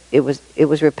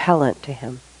was repellent to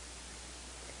him.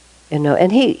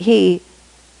 And he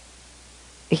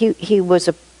was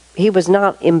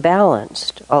not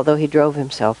imbalanced, although he drove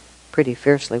himself pretty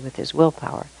fiercely with his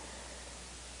willpower.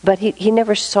 But he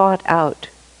never sought out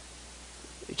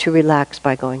to relax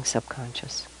by going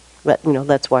subconscious.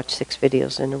 Let's watch 6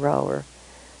 videos in a row, or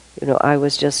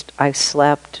I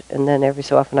slept, and then every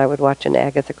so often I would watch an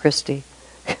Agatha Christie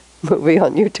movie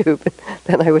on YouTube, and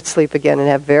then I would sleep again and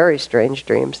have very strange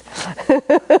dreams.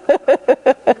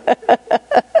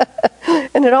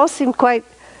 And it all seemed quite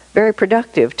very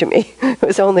productive to me. It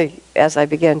was only as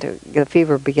the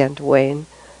fever began to wane,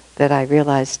 that I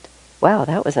realized, wow,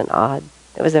 that was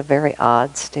a very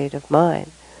odd state of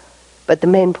mind. But the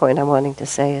main point I'm wanting to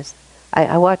say is,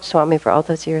 I watched Swami for all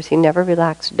those years. He never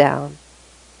relaxed down.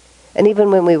 And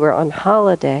even when we were on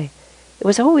holiday, it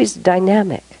was always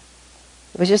dynamic.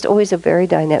 It was just always a very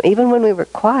dynamic. Even when we were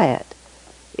quiet,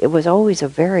 it was always a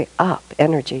very up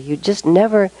energy. You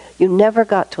never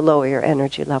got to lower your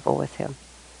energy level with him.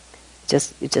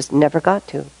 You just never got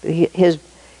to. His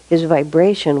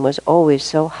vibration was always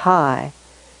so high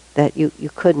that you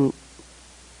couldn't,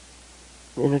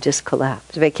 just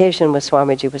collapse. Vacation with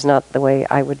Swamiji was not the way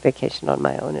I would vacation on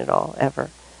my own at all, ever.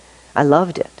 I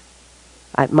loved it.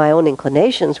 My own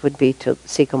inclinations would be to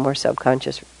seek a more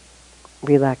subconscious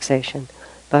relaxation,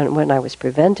 but when I was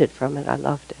prevented from it, I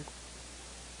loved it.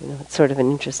 It's sort of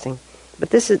an interesting.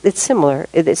 But it's similar.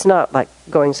 It's not like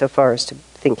going so far as to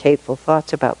think hateful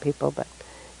thoughts about people, but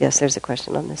yes, there's a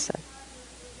question on this side.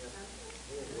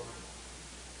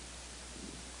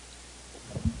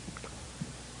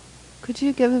 Could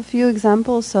you give a few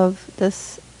examples of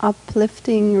this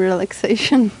uplifting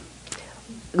relaxation?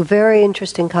 A very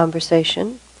interesting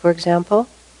conversation, for example.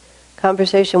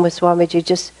 Conversation with Swamiji,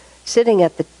 just sitting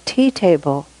at the tea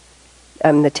table.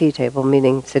 The tea table,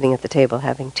 meaning sitting at the table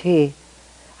having tea.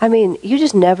 You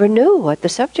just never knew what the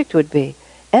subject would be.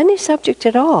 Any subject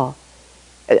at all.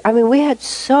 We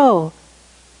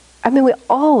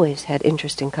always had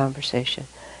interesting conversation.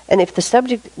 And if the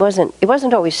subject it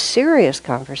wasn't always serious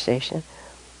conversation,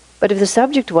 but if the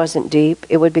subject wasn't deep,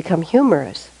 it would become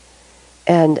humorous.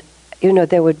 And,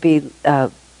 there would be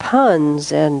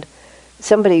puns, and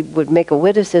somebody would make a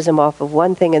witticism off of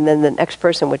one thing, and then the next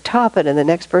person would top it, and the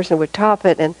next person would top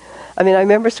it. And, I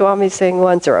remember Swami saying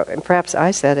once, or perhaps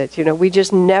I said it, we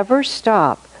just never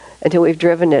stop until we've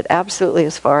driven it absolutely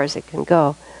as far as it can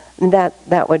go. And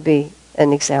that would be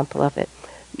an example of it.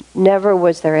 Never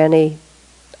was there any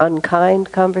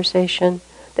unkind conversation.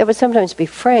 There would sometimes be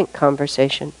frank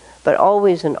conversation, but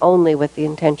always and only with the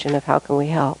intention of how can we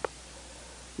help.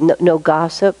 No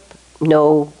gossip,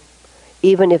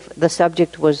 even if the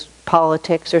subject was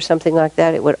politics or something like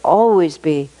that, it would always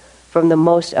be from the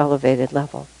most elevated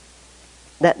level.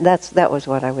 That was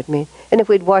what I would mean. And if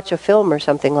we'd watch a film or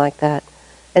something like that,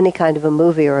 any kind of a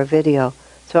movie or a video,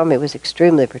 Swami was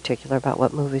extremely particular about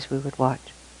what movies we would watch,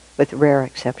 with rare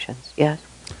exceptions. Yes?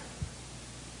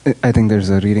 I think there's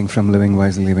a reading from Living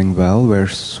Wisely, Living Well, where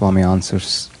Swami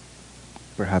answers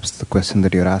perhaps the question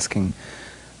that you're asking.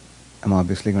 I'm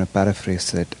obviously going to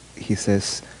paraphrase it. He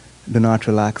says, do not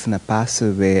relax in a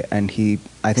passive way, and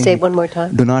I think... Say it one more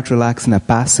time. Do not relax in a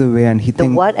passive way, and he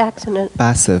thinks... The what accident?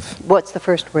 Passive. What's the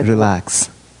first word? Relax.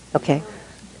 Okay.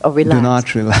 Oh, relax. Do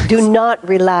not relax. Do not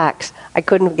relax. I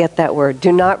couldn't get that word.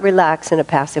 Do not relax in a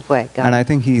passive way. And I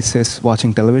think he says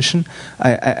watching television.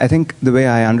 I think the way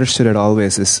I understood it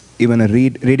always is even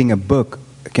reading a book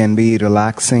can be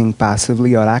relaxing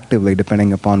passively or actively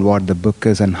depending upon what the book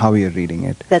is and how you're reading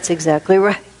it. That's exactly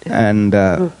right. And,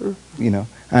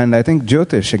 and I think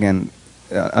Jyotish, again,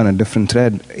 on a different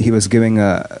thread, he was giving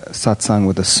a satsang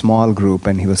with a small group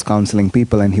and he was counseling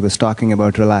people and he was talking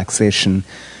about relaxation.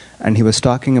 And he was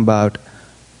talking about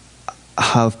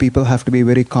how people have to be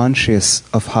very conscious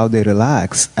of how they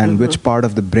relax and which part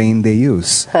of the brain they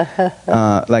use.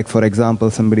 Like, for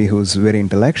example, somebody who's very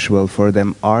intellectual, for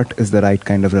them, art is the right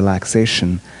kind of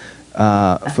relaxation.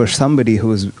 For somebody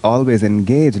who's always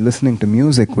engaged, listening to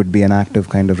music would be an active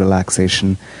kind of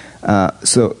relaxation.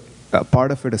 So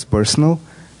part of it is personal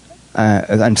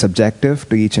and subjective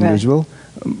to each individual,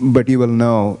 but you will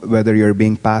know whether you're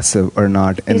being passive or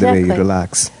not in the way you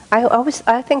relax.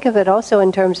 I think of it also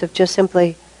in terms of just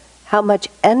simply how much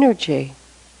energy,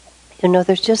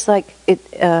 there's just like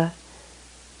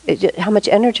how much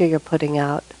energy you're putting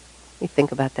out. You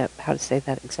think about that, how to say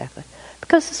that exactly.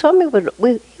 Because Swami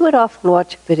would often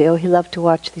watch a video. He loved to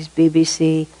watch these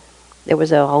BBC. There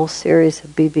was a whole series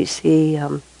of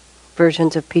BBC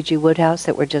versions of P.G. Wodehouse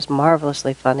that were just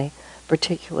marvelously funny. A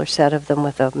particular set of them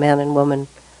with a man and woman.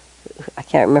 I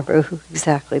can't remember who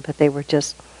exactly, but they were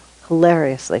just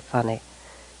hilariously funny.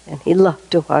 And he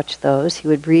loved to watch those. He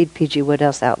would read P.G.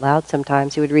 Wodehouse out loud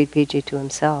sometimes. He would read P.G. to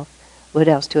himself,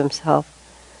 Wodehouse to himself.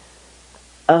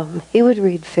 He would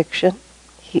read fiction.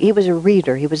 He was a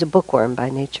reader. He was a bookworm by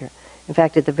nature. In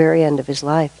fact, at the very end of his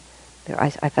life, I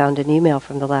found an email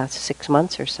from the last 6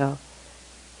 months or so.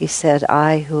 He said,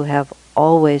 I, who have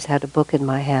always had a book in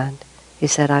my hand, he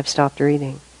said, I've stopped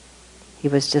reading.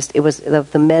 It was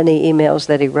of the many emails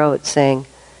that he wrote saying,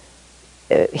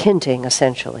 hinting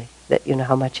essentially that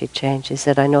how much he'd changed. He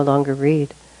said, I no longer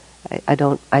read. I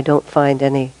don't find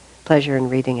any pleasure in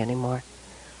reading anymore.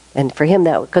 And for him,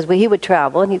 that because he would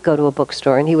travel and he'd go to a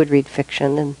bookstore and he would read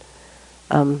fiction,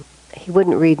 and he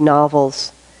wouldn't read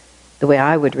novels the way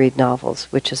I would read novels,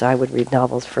 which is I would read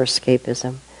novels for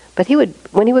escapism. But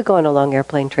when he would go on a long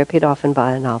airplane trip, he'd often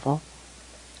buy a novel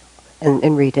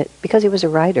and read it because he was a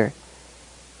writer.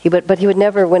 But he would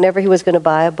never, whenever he was going to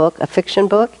buy a book, a fiction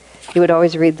book, he would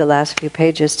always read the last few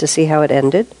pages to see how it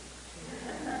ended.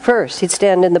 First, he'd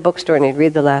stand in the bookstore and he'd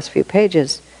read the last few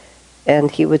pages, and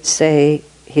he would say,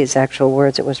 his actual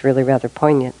words, it was really rather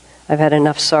poignant, I've had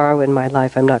enough sorrow in my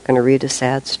life, I'm not going to read a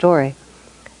sad story.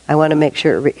 I want to make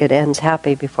sure it ends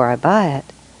happy before I buy it.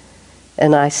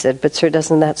 And I said, but sir,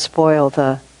 doesn't that spoil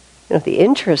the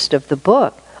interest of the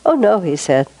book? Oh no, he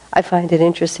said, I find it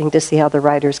interesting to see how the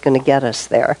writer's going to get us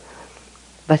there.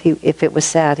 But if it was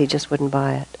sad, he just wouldn't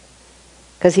buy it.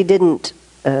 Because he didn't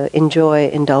enjoy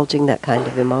indulging that kind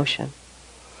of emotion.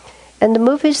 And the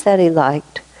movies that he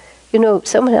liked,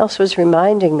 someone else was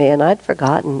reminding me, and I'd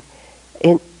forgotten,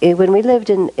 when we lived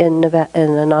in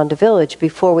Ananda Village,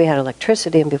 before we had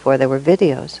electricity and before there were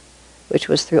videos, which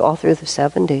was all through the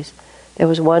 70s, there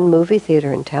was one movie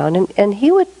theater in town, and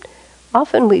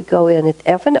we'd go in,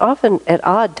 often at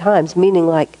odd times, meaning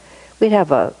like we'd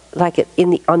have on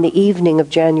the evening of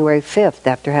January 5th,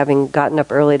 after having gotten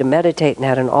up early to meditate and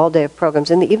had an all day of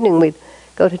programs, in the evening we'd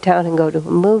go to town and go to a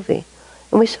movie.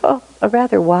 And we saw a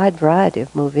rather wide variety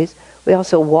of movies. We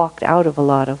also walked out of a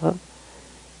lot of them.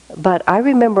 But I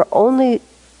remember only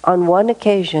on one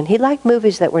occasion, he liked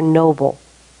movies that were noble.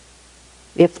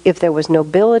 If there was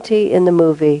nobility in the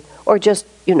movie, or just,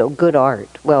 good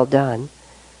art, well done.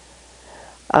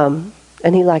 And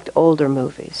he liked older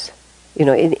movies.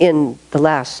 In the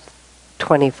last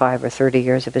 25 or 30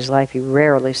 years of his life, he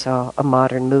rarely saw a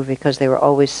modern movie because they were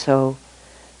always so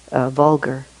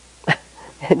vulgar.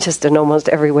 Just in almost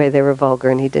every way they were vulgar,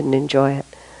 and he didn't enjoy it.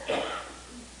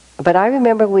 But I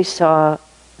remember we saw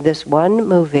this one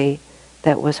movie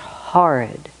that was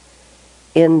horrid,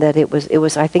 in that it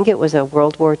was I think it was a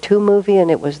World War II movie, and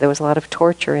there was a lot of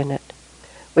torture in it,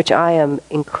 which I am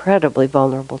incredibly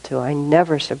vulnerable to. I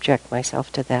never subject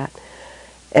myself to that.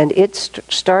 And it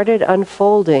started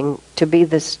unfolding to be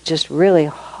this just really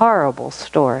horrible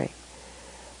story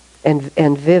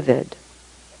and vivid.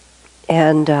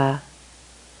 And I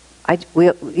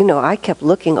kept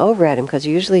looking over at him, because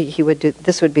usually he would do,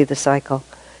 this would be the cycle.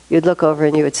 You'd look over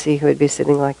and you would see he would be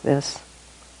sitting like this.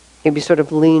 He'd be sort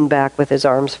of leaned back with his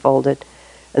arms folded.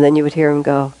 And then you would hear him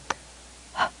go.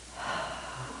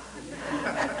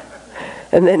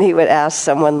 And then he would ask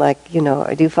someone like,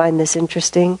 do you find this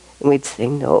interesting? And we'd say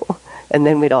no. And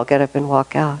then we'd all get up and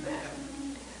walk out.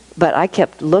 But I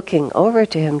kept looking over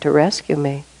to him to rescue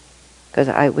me. Because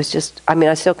I was just, I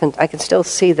can still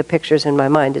see the pictures in my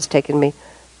mind. It's taken me,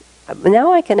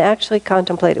 now I can actually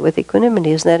contemplate it with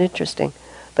equanimity. Isn't that interesting?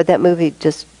 But that movie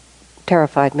just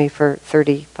terrified me for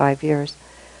 35 years.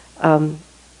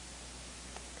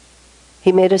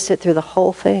 He made us sit through the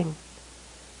whole thing.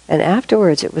 And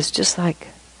afterwards it was just like,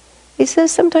 he says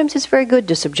sometimes it's very good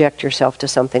to subject yourself to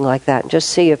something like that and just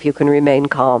see if you can remain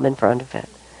calm in front of it.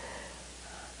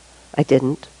 I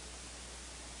didn't.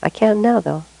 I can now,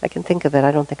 though. I can think of it.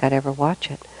 I don't think I'd ever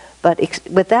watch it. But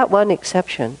with that one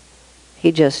exception,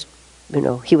 he just,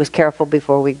 he was careful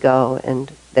before we go,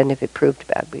 and then if it proved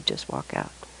bad, we'd just walk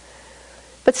out.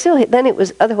 But still, then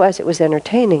otherwise it was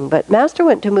entertaining. But Master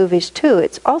went to movies too.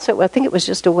 It's also, I think it was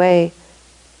just a way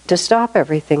to stop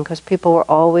everything, because people were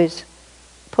always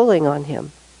pulling on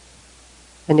him.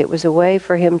 And it was a way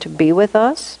for him to be with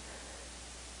us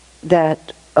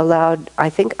that allowed, I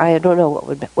don't know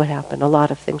what would happen. A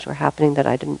lot of things were happening that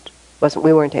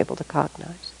we weren't able to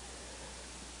cognize.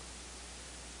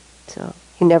 So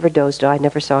he never dozed off. I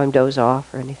never saw him doze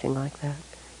off or anything like that,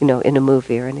 in a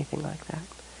movie or anything like that.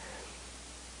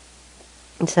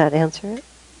 Does that answer it?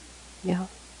 Yeah.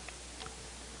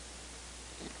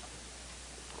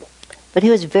 But he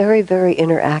was very, very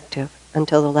interactive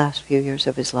until the last few years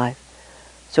of his life.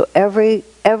 So every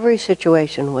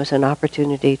situation was an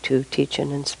opportunity to teach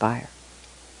and inspire.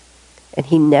 And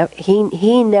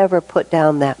he never put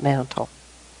down that mantle.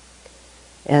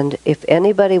 And if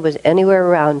anybody was anywhere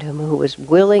around him who was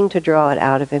willing to draw it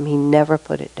out of him, he never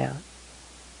put it down.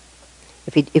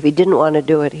 If he didn't want to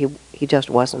do it, he just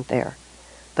wasn't there.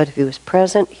 But if he was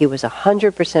present, he was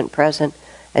 100% present,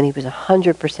 and he was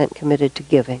 100% committed to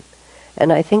giving.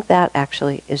 And I think that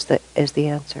actually is the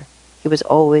answer. He was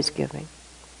always giving.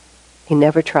 He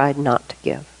never tried not to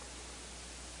give.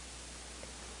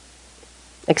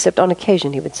 Except on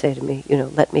occasion he would say to me,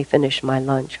 let me finish my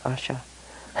lunch, Asha.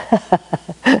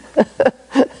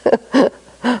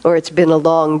 Or it's been a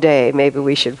long day, maybe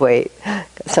we should wait.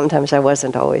 Sometimes I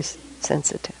wasn't always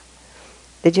sensitive.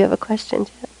 Did you have a question,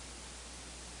 Jan?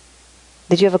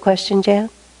 Did you have a question, Jan?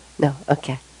 No?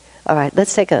 Okay. All right,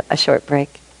 let's take a short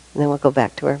break, and then we'll go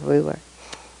back to wherever we were.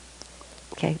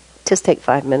 Okay, just take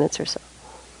 5 minutes or so.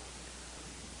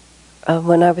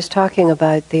 When I was talking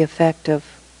about the effect of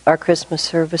our Christmas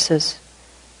services,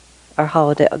 our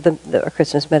holiday, our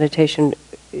Christmas meditation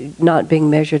not being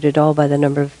measured at all by the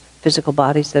number of physical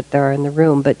bodies that there are in the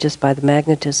room, but just by the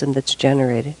magnetism that's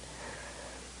generated,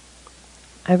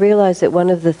 I realized that one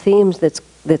of the themes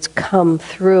that's come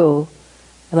through,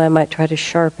 and I might try to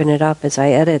sharpen it up as I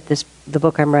edit the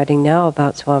book I'm writing now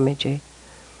about Swamiji,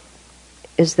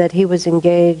 is that he was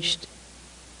engaged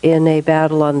in a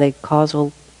battle on the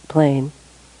causal plane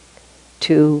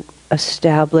to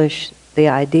establish the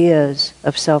ideas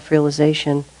of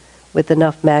self-realization with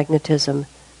enough magnetism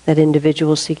that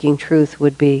individuals seeking truth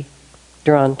would be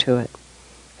drawn to it.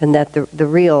 And that the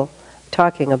real,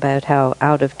 talking about how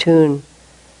out of tune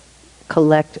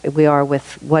we are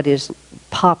with what is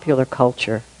popular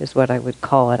culture, is what I would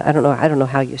call it. I don't know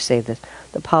how you say this.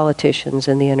 The politicians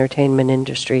and the entertainment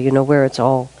industry, where it's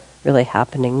all really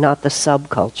happening, not the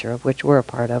subculture of which we're a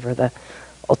part of, or the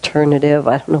alternative,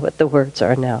 I don't know what the words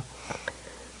are now.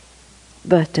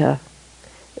 But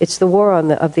it's the war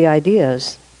of the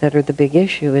ideas that are the big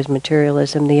issue. Is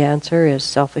materialism the answer? Is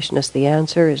selfishness the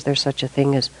answer? Is there such a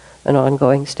thing as an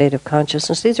ongoing state of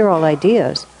consciousness? These are all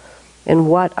ideas. And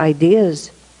what ideas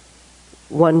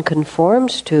one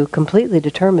conforms to completely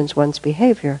determines one's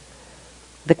behavior.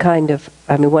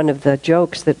 One of the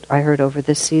jokes that I heard over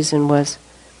this season was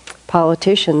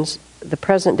politicians, the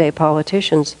present day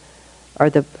politicians, are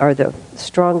the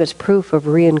strongest proof of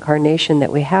reincarnation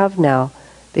that we have now,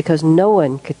 because no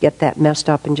one could get that messed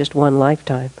up in just one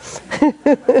lifetime.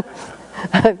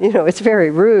 It's very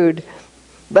rude,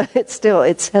 but it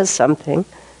says something.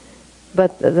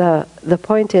 But the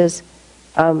point is,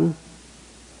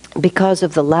 because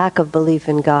of the lack of belief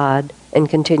in God and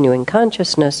continuing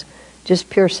consciousness, just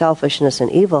pure selfishness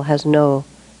and evil there's no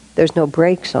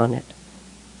brakes on it,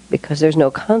 because there's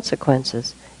no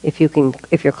consequences. If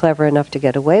you're clever enough to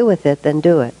get away with it, then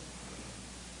do it.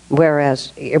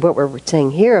 Whereas what we're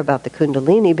saying here about the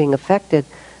Kundalini being affected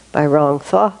by wrong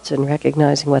thoughts and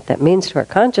recognizing what that means to our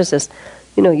consciousness,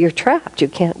 you're trapped. You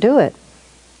can't do it.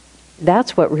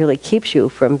 That's what really keeps you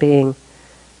from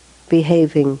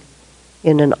behaving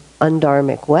in an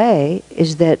undharmic way,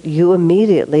 is that you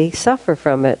immediately suffer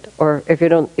from it. Or if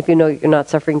you know you're not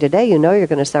suffering today, you know you're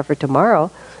going to suffer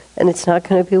tomorrow, and it's not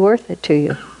going to be worth it to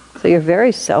you. So you're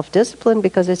very self-disciplined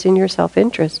because it's in your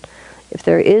self-interest. If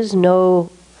there is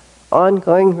no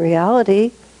ongoing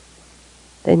reality,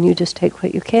 then you just take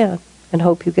what you can and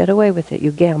hope you get away with it.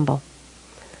 You gamble.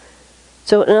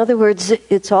 So in other words,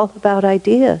 it's all about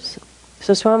ideas.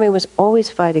 So Swami was always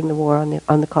fighting the war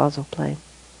on the causal plane,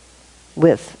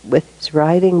 with his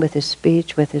writing, with his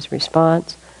speech, with his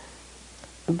response.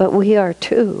 But we are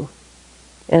too.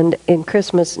 And in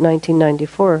Christmas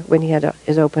 1994, when he had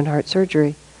his open heart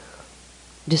surgery,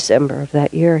 December of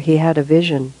that year, he had a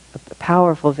vision, a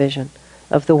powerful vision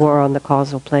of the war on the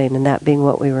causal plane, and that being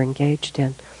what we were engaged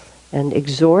in, and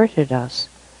exhorted us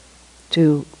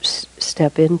to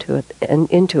step into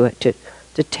it,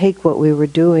 to take what we were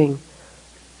doing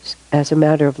as a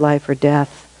matter of life or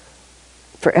death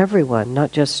for everyone,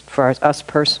 not just for us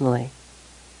personally.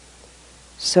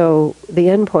 So the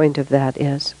end point of that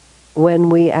is, when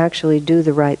we actually do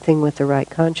the right thing with the right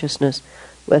consciousness,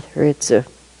 whether it's a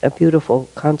beautiful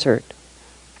concert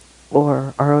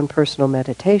or our own personal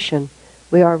meditation,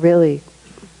 we are really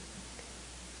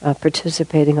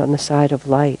participating on the side of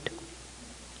light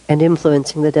and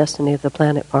influencing the destiny of the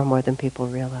planet far more than people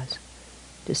realize.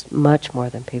 Just much more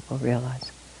than people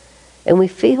realize. And we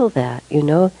feel that,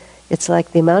 It's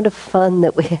like the amount of fun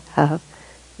that we have,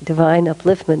 divine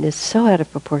upliftment, is so out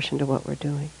of proportion to what we're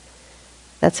doing.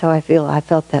 That's how I feel. I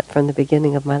felt that from the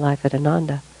beginning of my life at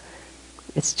Ananda.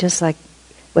 It's just like,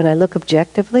 when I look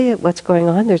objectively at what's going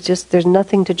on, there's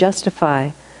nothing to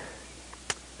justify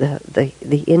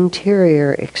the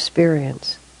interior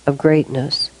experience of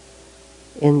greatness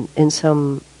in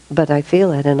some, but I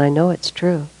feel it and I know it's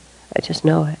true. I just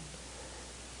know it.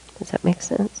 Does that make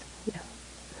sense? Yeah.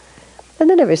 And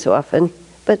then every so often,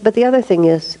 but the other thing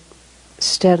is,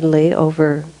 steadily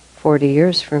over 40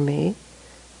 years for me,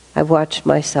 I've watched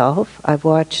myself, I've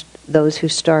watched those who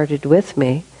started with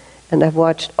me, and I've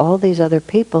watched all these other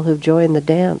people who've joined the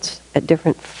dance at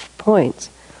different points,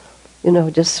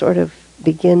 just sort of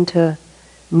begin to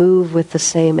move with the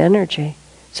same energy.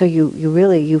 So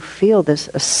you feel this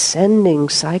ascending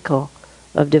cycle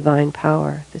of divine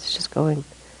power that's just going.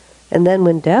 And then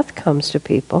when death comes to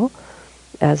people,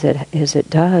 as it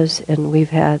does, and we've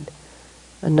had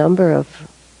a number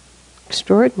of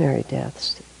extraordinary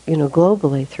deaths,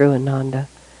 globally through Ananda.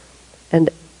 And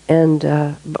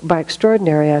by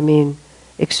extraordinary, I mean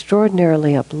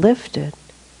extraordinarily uplifted.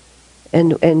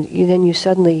 And then you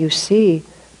suddenly see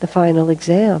the final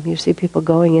exam. You see people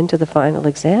going into the final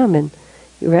exam, and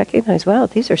you recognize, wow,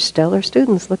 these are stellar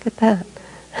students. Look at that.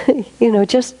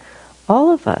 Just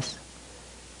all of us.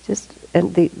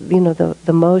 And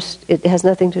the most, it has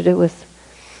nothing to do with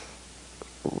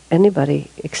anybody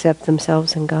except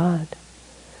themselves and God.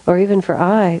 Or even for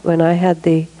when I had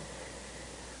the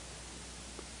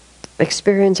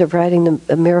experience of writing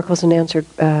the Miracles and Answered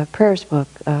Prayers book,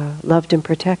 Loved and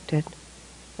Protected.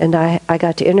 And I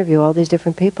got to interview all these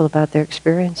different people about their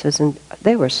experiences, and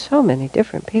they were so many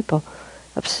different people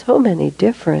of so many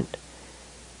different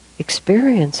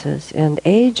experiences and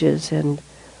ages and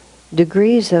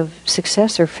degrees of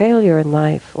success or failure in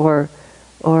life, or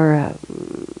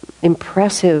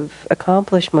impressive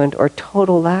accomplishment or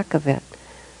total lack of it.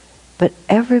 But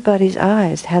everybody's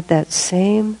eyes had that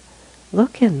same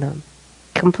look in them.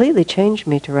 Completely changed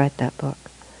me to write that book.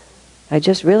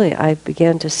 I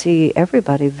began to see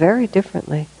everybody very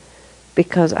differently,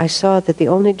 because I saw that the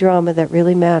only drama that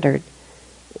really mattered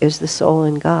is the soul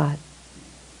and God.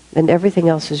 And everything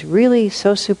else is really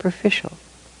so superficial.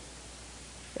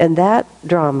 And that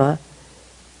drama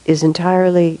is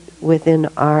entirely within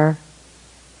our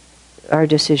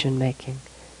decision making.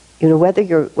 Whether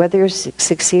you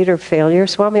succeed or failure,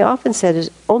 Swami often said,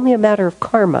 is only a matter of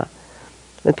karma.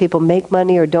 When people make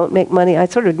money or don't make money, I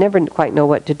sort of never quite know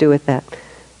what to do with that.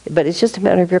 But it's just a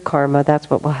matter of your karma.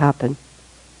 That's what will happen.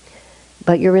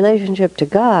 But your relationship to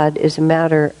God is a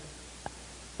matter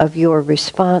of your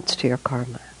response to your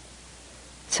karma.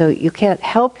 So you can't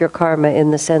help your karma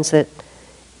in the sense that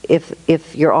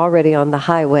if you're already on the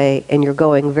highway and you're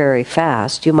going very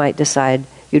fast, you might decide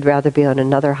you'd rather be on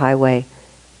another highway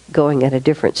going at a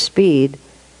different speed,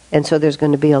 and so there's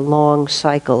going to be a long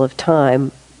cycle of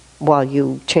time while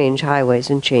you change highways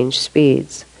and change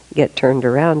speeds, get turned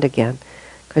around again.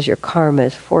 because your karma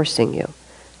is forcing you.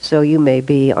 So you may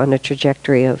be on a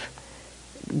trajectory of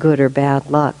good or bad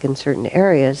luck in certain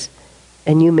areas,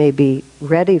 and you may be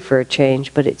ready for a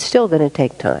change, but it's still going to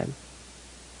take time.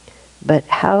 But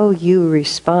how you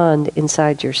respond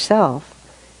inside yourself,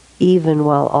 even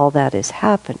while all that is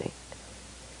happening,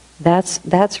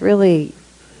 that's really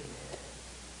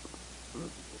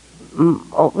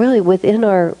within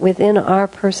our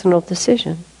personal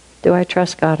decision. Do I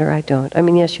trust God or I don't? I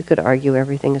mean, yes, you could argue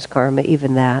everything is karma,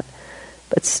 even that,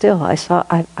 but still,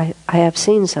 I have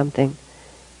seen something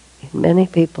in many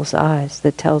people's eyes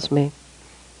that tells me,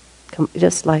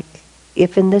 just like,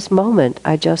 if in this moment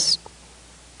I just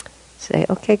say,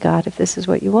 okay, God, if this is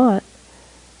what you want,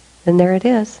 then there it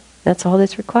is. That's all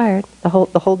that's required. The whole,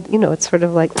 it's sort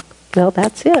of like, well,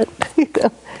 that's it.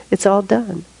 It's all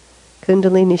done.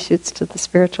 Kundalini shoots to the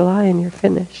spiritual eye, and you're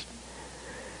finished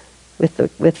with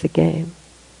the game.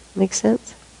 Make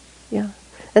sense? Yeah.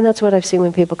 And that's what I've seen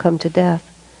when people come to death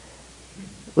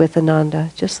with Ananda.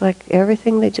 Just like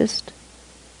everything, they just...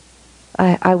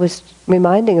 I was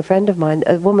reminding a friend of mine,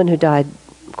 a woman who died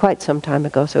quite some time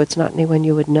ago, so it's not anyone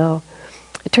you would know.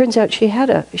 It turns out she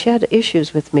had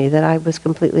issues with me that I was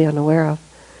completely unaware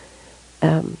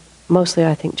of. Mostly,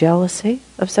 I think, jealousy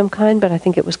of some kind, but I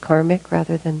think it was karmic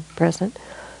rather than present.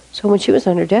 So when she was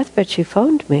on her deathbed, she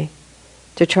phoned me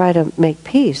to try to make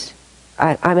peace.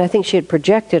 I think she had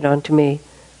projected onto me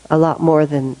a lot more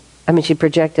than... she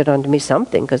projected onto me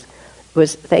something, because it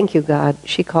was, thank you, God.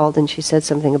 She called and she said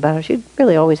something about it. She'd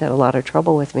really always had a lot of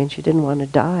trouble with me, and she didn't want to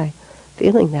die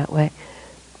feeling that way.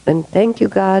 And thank you,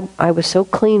 God, I was so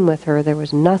clean with her, there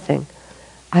was nothing.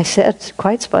 I said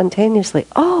quite spontaneously,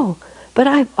 oh, but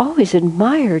I've always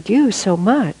admired you so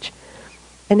much.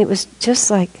 And it was just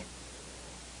like,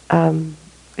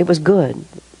 it was good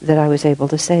that I was able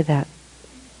to say that.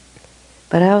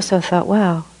 But I also thought,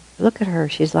 wow, look at her.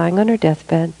 She's lying on her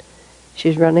deathbed.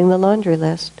 She's running the laundry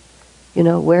list.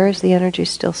 Where is the energy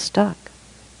still stuck?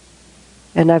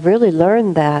 And I've really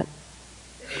learned that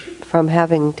from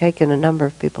having taken a number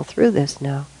of people through this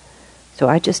now. So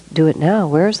I just do it now.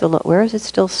 Where is it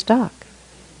still stuck?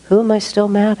 Who am I still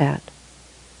mad at?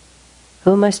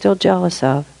 Who am I still jealous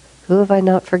of? Who have I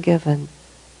not forgiven?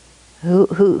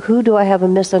 Who do I have a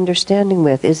misunderstanding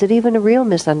with? Is it even a real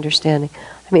misunderstanding?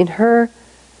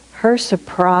 Her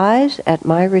surprise at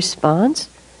my response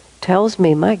tells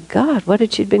me, my God, what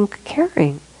had she been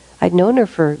carrying? I'd known her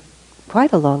for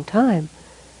quite a long time.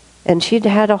 And she'd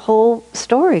had a whole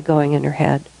story going in her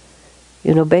head,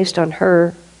 based on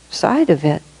her side of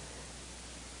it.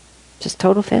 Just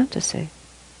total fantasy.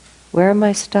 Where am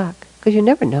I stuck? Because you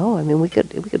never know. We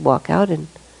could walk out and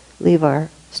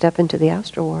step into the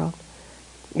astral world.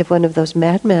 If one of those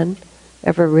madmen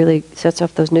ever really sets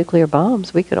off those nuclear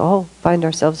bombs, we could all find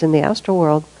ourselves in the astral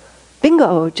world.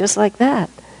 Bingo! Just like that.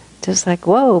 Just like,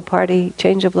 whoa, party,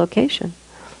 change of location.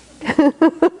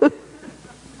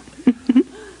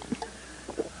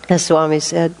 As Swami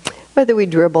said, whether we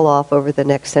dribble off over the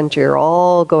next century or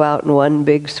all go out in one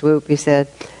big swoop, he said,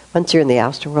 once you're in the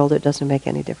astral world, it doesn't make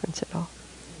any difference at all.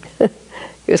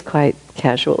 He was quite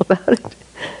casual about it.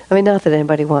 Not that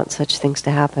anybody wants such things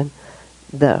to happen.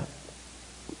 The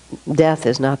death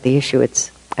is not the issue.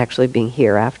 It's actually being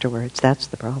here afterwards. That's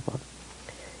the problem.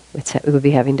 It would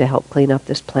be having to help clean up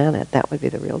this planet. That would be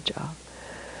the real job.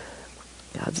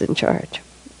 God's in charge.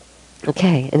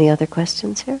 Okay, any other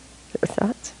questions here or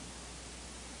thoughts?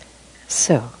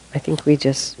 So, I think we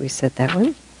said that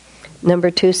one.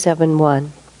 Number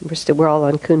 271. We're all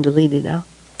on Kundalini now.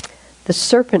 The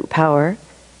serpent power,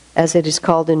 as it is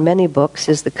called in many books,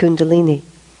 is the Kundalini.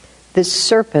 This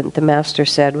serpent, the Master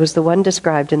said, was the one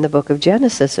described in the book of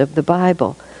Genesis of the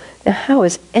Bible. Now, how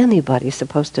is anybody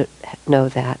supposed to know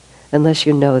that unless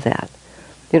you know that?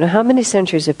 How many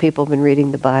centuries have people been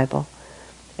reading the Bible?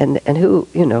 And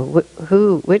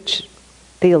who, which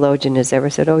theologian has ever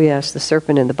said, oh yes, the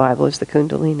serpent in the Bible is the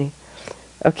Kundalini?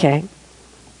 Okay.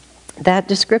 That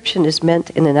description is meant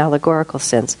in an allegorical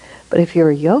sense. But if you're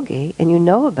a yogi and you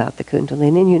know about the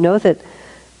Kundalini, and you know that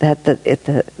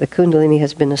the Kundalini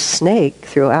has been a snake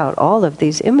throughout all of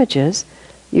these images,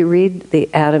 you read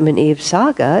the Adam and Eve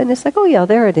saga, and it's like, oh yeah,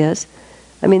 there it is.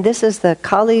 This is the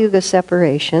Kali Yuga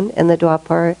separation and the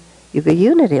Dwapara Yuga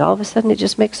unity. All of a sudden it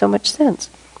just makes so much sense.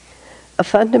 A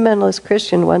fundamentalist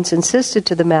Christian once insisted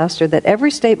to the Master that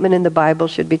every statement in the Bible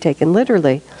should be taken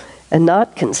literally and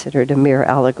not considered a mere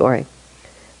allegory.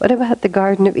 What about the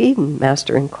Garden of Eden?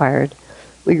 Master inquired.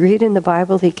 We read in the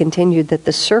Bible, he continued, that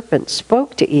the serpent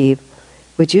spoke to Eve.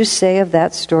 Would you say of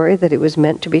that story that it was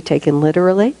meant to be taken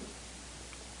literally?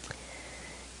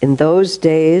 In those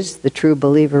days, the true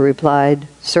believer replied,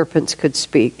 serpents could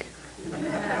speak.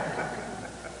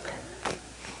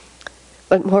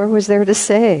 What more was there to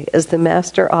say? As the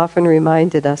Master often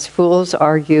reminded us, fools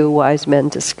argue, wise men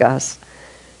discuss.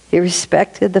 He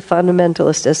respected the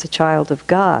fundamentalist as a child of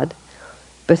God,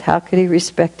 but how could he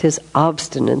respect his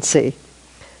obstinacy?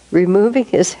 Removing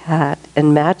his hat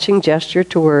and matching gesture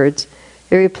to words,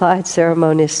 he replied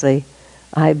ceremoniously,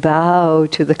 I bow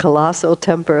to the colossal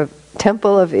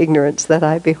temple of ignorance that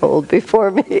I behold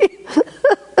before me.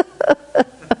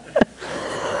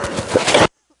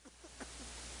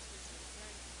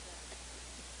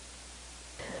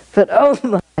 But oh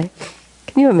my,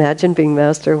 can you imagine being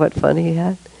Master, what fun he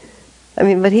had? I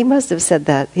mean, but he must have said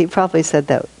that. He probably said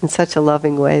that in such a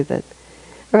loving way that,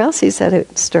 or else he said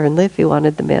it sternly if he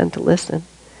wanted the man to listen.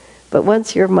 But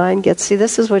once your mind gets, see,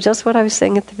 this is just what I was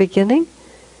saying at the beginning.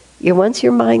 Once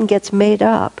your mind gets made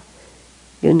up,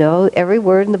 you know, every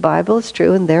word in the Bible is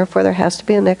true, and therefore there has to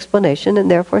be an explanation, and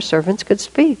therefore servants could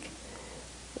speak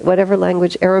whatever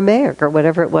language, Aramaic or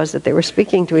whatever it was that they were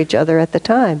speaking to each other at the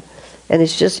time. And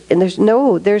it's just, and there's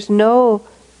no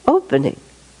opening.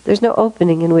 There's no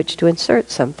opening in which to insert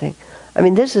something. I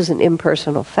mean, this is an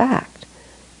impersonal fact.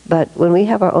 But when we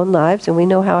have our own lives and we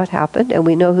know how it happened and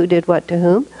we know who did what to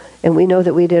whom and we know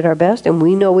that we did our best and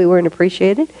we know we weren't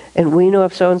appreciated and we know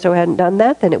if so-and-so hadn't done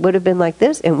that, then it would have been like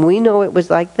this and we know it was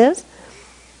like this.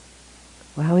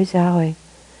 Wowie zowie.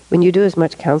 When you do as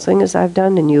much counseling as I've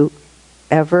done and you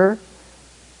ever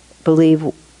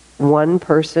believe one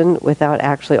person without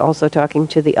actually also talking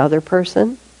to the other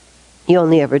person, you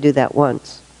only ever do that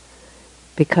once.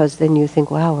 Because then you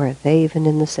think, wow, were they even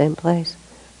in the same place?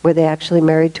 Were they actually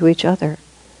married to each other?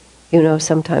 You know,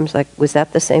 sometimes like, was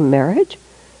that the same marriage?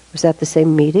 Was that the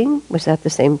same meeting? Was that the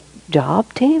same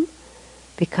job team?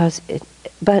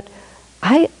 But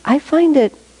I find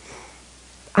it,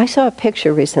 I saw a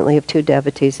picture recently of two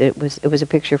devotees. It was a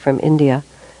picture from India.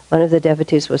 One of the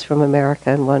devotees was from America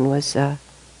and one was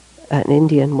an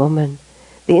Indian woman.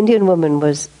 The Indian woman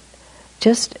was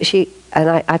just, and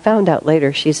I found out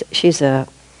later, she's an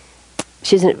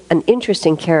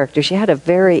interesting character. She had a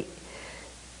very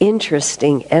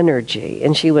interesting energy,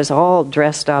 and she was all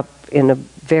dressed up in a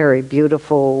very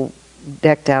beautiful,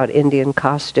 decked out Indian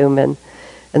costume, and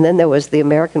then there was the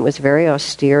American was very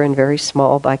austere and very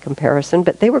small by comparison,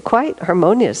 but they were quite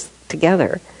harmonious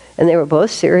together, and they were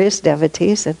both serious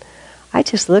devotees. And I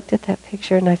just looked at that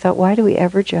picture and I thought, why do we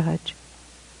ever judge?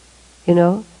 You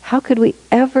know, how could we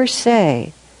ever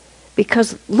say?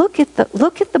 Because look at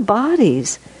the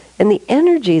bodies and the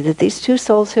energy that these two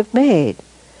souls have made.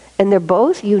 And they're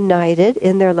both united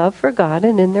in their love for God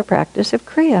and in their practice of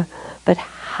Kriya. But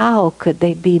how could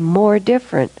they be more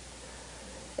different?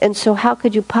 And so how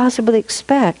could you possibly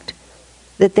expect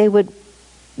that they would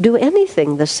do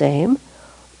anything the same?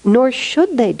 Nor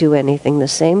should they do anything the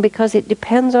same, because it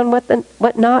depends on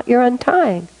what knot you're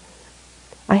untying.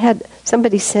 I had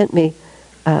somebody sent me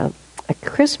a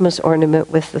Christmas ornament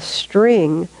with the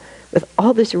string, with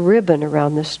all this ribbon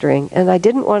around the string, and I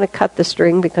didn't want to cut the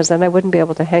string because then I wouldn't be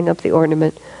able to hang up the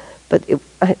ornament. But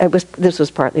this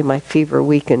was partly my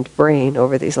fever-weakened brain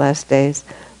over these last days.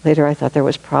 Later I thought there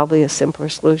was probably a simpler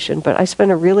solution, but I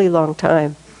spent a really long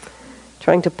time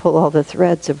trying to pull all the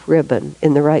threads of ribbon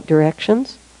in the right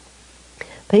directions.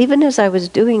 But even as I was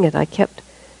doing it, I kept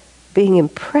being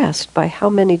impressed by how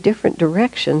many different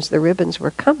directions the ribbons were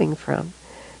coming from.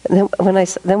 And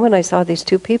then when I saw these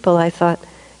two people, I thought,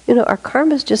 you know, our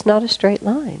karma is just not a straight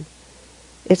line.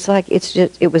 It's like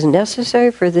it was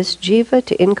necessary for this jiva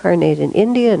to incarnate in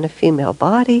India in a female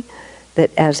body,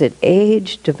 that as it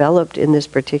aged, developed in this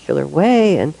particular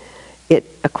way, and it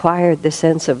acquired the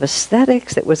sense of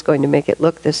aesthetics that was going to make it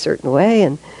look this certain way,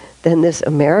 and then this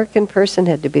American person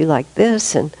had to be like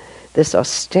this, and this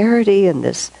austerity, and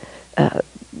this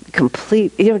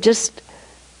complete, you know, just,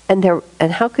 and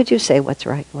how could you say what's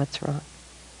right and what's wrong?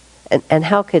 And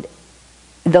how could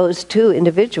those two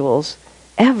individuals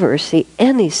ever see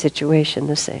any situation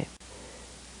the same?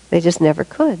 They just never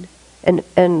could.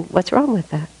 And what's wrong with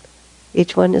that?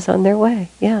 Each one is on their way,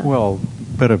 yeah. Well,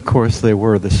 but of course they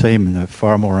were the same in a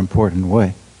far more important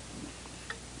way.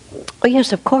 Oh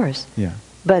yes, of course. Yeah.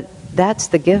 But that's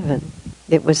the given.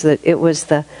 It was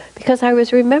the because I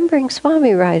was remembering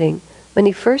Swami writing when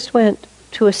he first went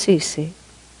to Assisi,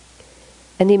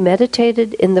 and he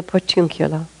meditated in the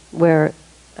Portiuncula where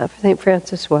St.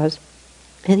 Francis was,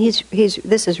 and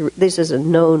this is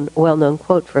a well-known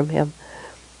quote from him,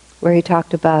 where he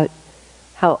talked about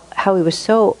how he was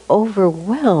so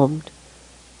overwhelmed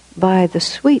by the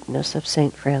sweetness of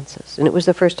St. Francis, and it was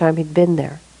the first time he'd been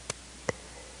there,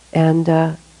 and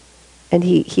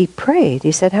he prayed.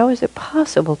 He said, "How is it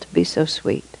possible to be so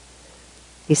sweet?"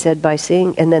 He said, by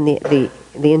seeing, and then the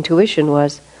intuition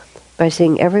was, by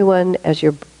seeing everyone as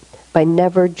by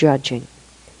never judging,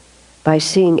 by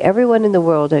seeing everyone in the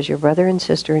world as your brother and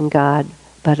sister in God,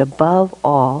 but above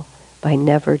all, by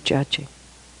never judging.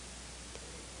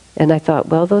 And I thought,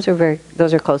 well, those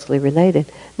are closely related.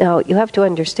 Now, you have to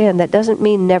understand that doesn't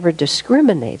mean never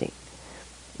discriminating,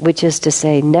 which is to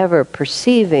say never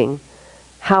perceiving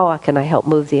how can I help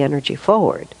move the energy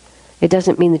forward. It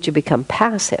doesn't mean that you become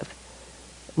passive.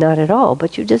 Not at all,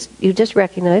 but you just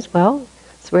recognize, well,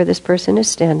 it's where this person is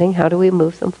standing, how do we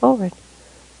move them forward?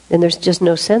 And there's just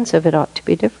no sense of it ought to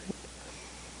be different.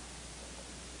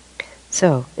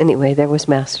 So, anyway, there was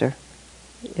Master.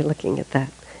 You're looking at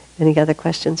that. Any other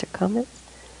questions or comments?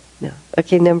 No.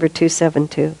 Okay, number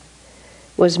 272.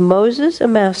 Was Moses a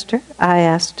master? I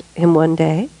asked him one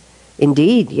day.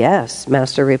 Indeed, yes,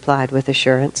 Master replied with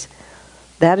assurance.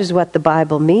 That is what the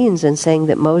Bible means in saying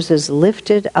that Moses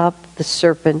lifted up the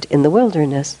serpent in the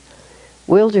wilderness.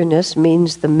 Wilderness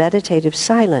means the meditative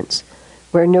silence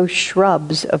where no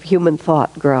shrubs of human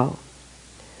thought grow.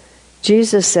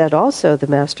 Jesus said also, the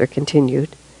Master continued,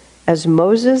 as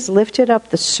Moses lifted up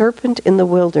the serpent in the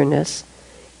wilderness,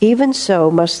 even so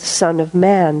must the Son of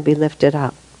Man be lifted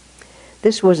up.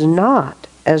 This was not,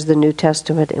 as the New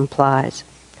Testament implies,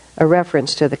 a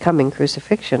reference to the coming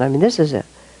crucifixion. I mean, this is a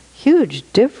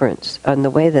huge difference on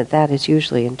the way that is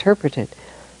usually interpreted.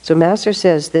 So Master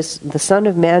says the Son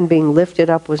of Man being lifted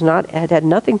up had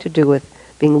nothing to do with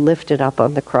being lifted up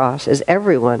on the cross, as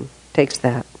everyone takes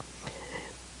that.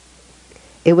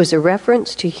 It was a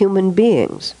reference to human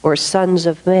beings, or sons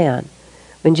of man.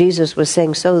 When Jesus was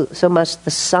saying, so must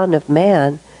the Son of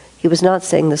Man, he was not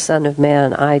saying the Son of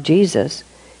Man, I, Jesus.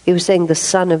 He was saying the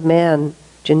Son of Man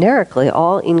generically,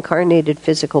 all incarnated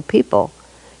physical people.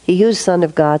 He used Son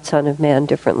of God, Son of Man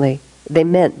differently. They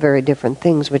meant very different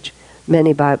things, which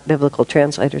many biblical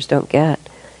translators don't get.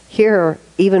 Here,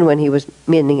 even when he was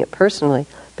meaning it personally,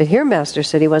 but here Master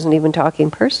said he wasn't even talking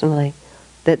personally,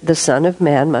 that the Son of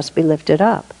Man must be lifted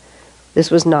up. This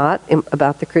was not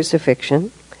about the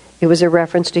crucifixion. It was a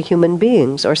reference to human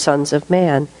beings, or sons of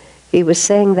man. He was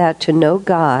saying that to know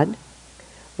God,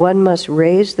 one must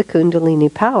raise the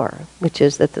Kundalini power, which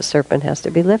is that the serpent has to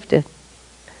be lifted,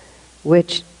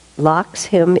 which locks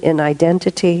him in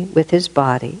identity with his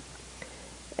body,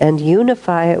 and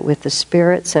unify it with the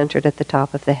spirit centered at the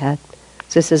top of the head.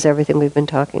 So this is everything we've been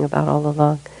talking about all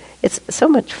along. It's so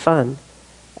much fun.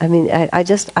 I mean,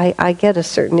 I get a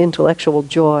certain intellectual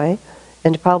joy,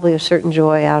 and probably a certain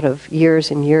joy out of years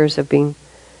and years of being,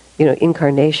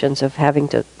 incarnations of having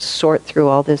to sort through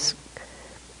all this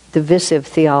divisive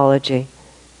theology.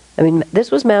 I mean, this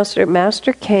was Master.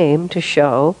 Master came to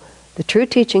show the true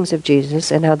teachings of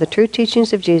Jesus, and how the true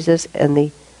teachings of Jesus and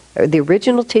the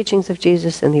original teachings of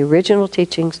Jesus and the original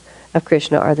teachings of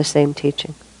Krishna are the same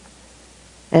teaching.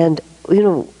 And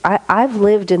I've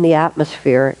lived in the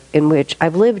atmosphere in which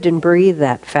I've lived and breathed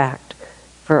that fact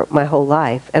for my whole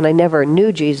life, and I never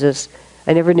knew Jesus.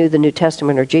 I never knew the New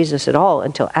Testament or Jesus at all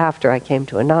until after I came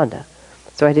to Ananda,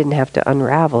 so I didn't have to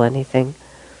unravel anything.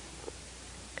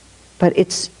 But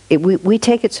we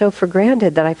take it so for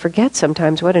granted that I forget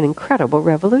sometimes what an incredible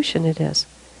revolution it is.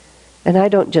 And I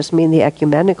don't just mean the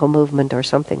ecumenical movement or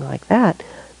something like that,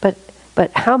 but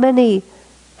how many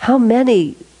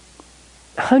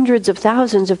hundreds of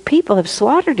thousands of people have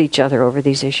slaughtered each other over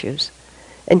these issues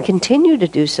and continue to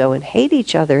do so and hate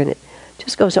each other, and it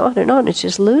just goes on and on. It's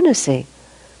just lunacy.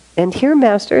 And here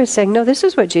Master is saying, no, this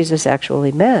is what Jesus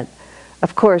actually meant.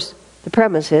 Of course, the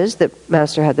premise is that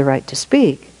Master had the right to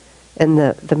speak, and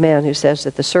the man who says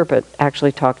that the serpent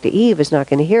actually talked to Eve is not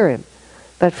going to hear him.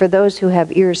 But for those who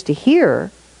have ears to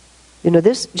hear,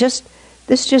 this just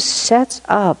sets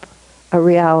up a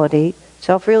reality.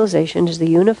 Self-realization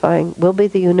will be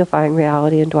the unifying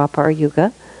reality in Dwapara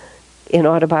Yuga. In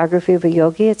Autobiography of a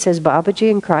Yogi, it says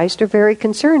Babaji and Christ are very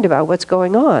concerned about what's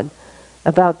going on,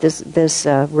 about this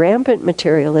rampant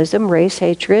materialism, race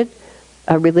hatred,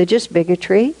 religious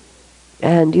bigotry,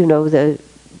 and the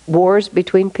wars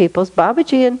between peoples.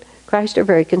 Babaji and Christ are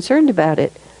very concerned about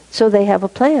it, so they have a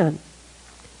plan.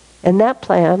 And that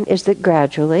plan is that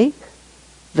gradually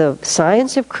the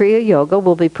science of Kriya Yoga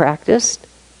will be practiced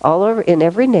all over in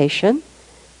every nation,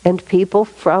 and people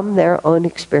from their own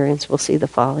experience will see the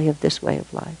folly of this way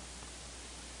of life.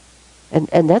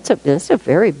 And that's a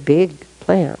very big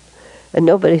plan. And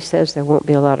nobody says there won't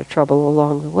be a lot of trouble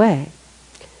along the way,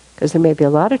 because there may be a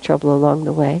lot of trouble along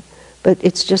the way, but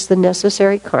it's just the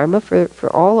necessary karma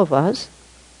for all of us.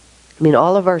 I mean,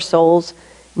 all of our souls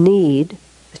need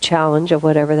the challenge of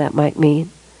whatever that might mean.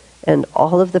 And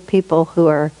all of the people who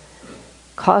are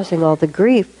causing all the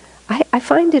grief, I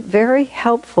find it very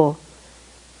helpful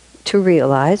to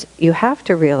realize, you have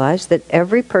to realize that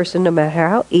every person, no matter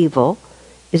how evil,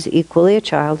 is equally a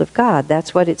child of God.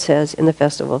 That's what it says in the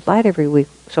Festival of Light every week.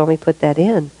 So let me put that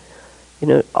in. You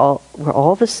know, we're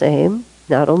all the same,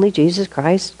 not only Jesus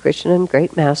Christ, Krishna, and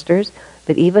great masters,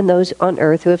 but even those on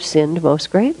earth who have sinned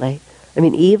most greatly. I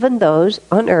mean, even those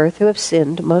on earth who have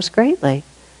sinned most greatly.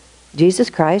 Jesus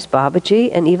Christ,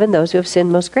 Babaji, and even those who have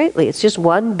sinned most greatly. It's just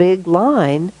one big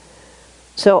line.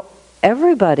 So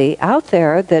everybody out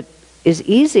there that is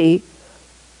easy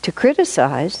to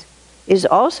criticize is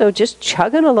also just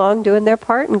chugging along doing their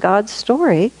part in God's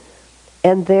story,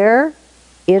 and their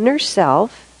inner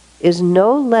self is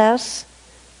no less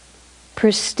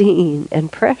pristine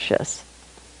and precious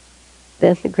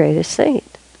than the greatest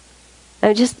saint.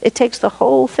 And it takes the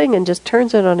whole thing and just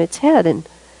turns it on its head, and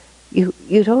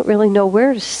you don't really know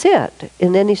where to sit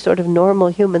in any sort of normal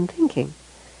human thinking,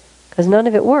 because none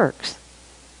of it works.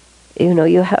 You know,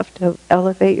 you have to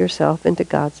elevate yourself into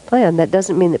God's plan. That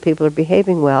doesn't mean that people are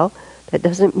behaving well. That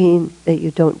doesn't mean that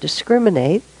you don't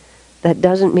discriminate. That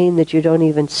doesn't mean that you don't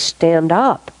even stand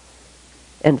up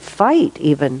and fight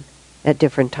even at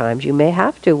different times. You may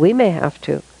have to. We may have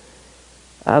to.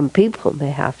 People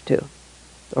may have to.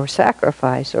 Or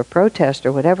sacrifice or protest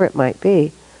or whatever it might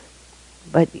be.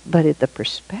 But the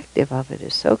perspective of it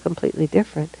is so completely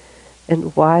different.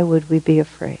 And why would we be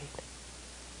afraid?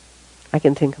 I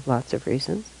can think of lots of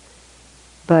reasons.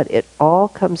 But it all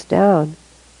comes down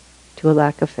to a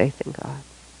lack of faith in God.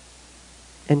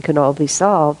 And can all be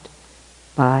solved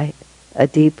by a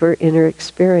deeper inner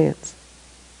experience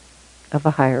of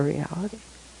a higher reality.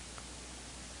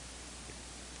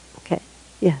 Okay,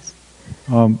 yes.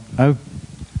 I've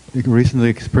recently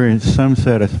experienced some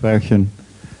satisfaction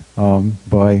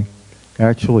by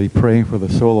actually praying for the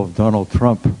soul of Donald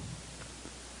Trump.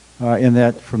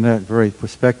 From that very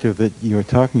perspective that you were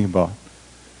talking about.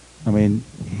 I mean,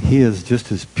 he is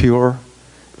just as pure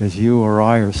as you or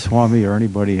I or Swami or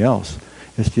anybody else.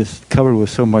 It's just covered with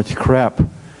so much crap,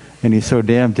 and he's so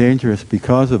damn dangerous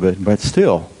because of it. But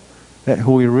still, that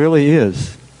who he really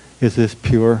is this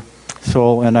pure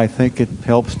soul, and I think it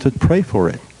helps to pray for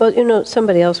it. Well, you know,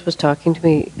 somebody else was talking to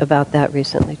me about that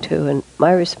recently too, and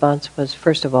my response was,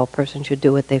 first of all, a person should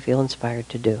do what they feel inspired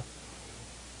to do.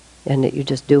 And that you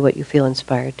just do what you feel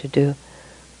inspired to do.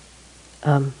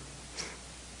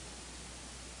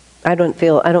 I don't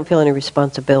feel any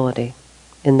responsibility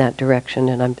in that direction,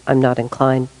 and I'm not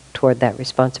inclined toward that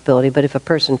responsibility. But if a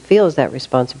person feels that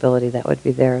responsibility, that would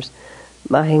be theirs.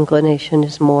 My inclination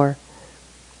is more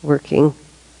working,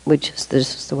 which is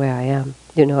this is the way I am.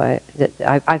 You know,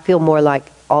 I feel more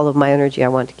like all of my energy I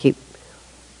want to keep.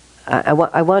 I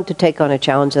want to take on a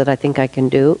challenge that I think I can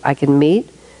do, I can meet.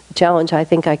 The challenge I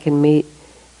think I can meet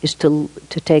is to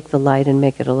take the light and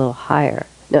make it a little higher.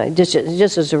 No, just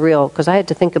as a real, because I had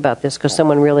to think about this because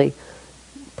someone really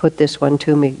put this one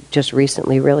to me just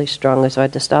recently really strongly, so I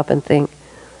had to stop and think.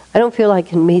 I don't feel I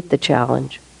can meet the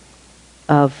challenge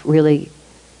of really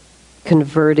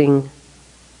converting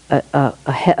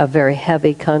a very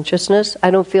heavy consciousness.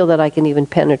 I don't feel that I can even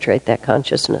penetrate that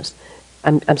consciousness.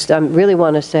 I really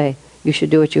want to say you should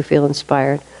do what you feel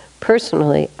inspired.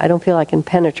 Personally, I don't feel I can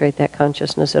penetrate that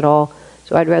consciousness at all,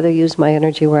 so I'd rather use my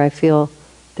energy where I feel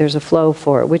there's a flow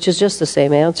for it, which is just the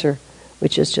same answer,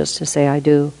 which is just to say I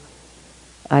do.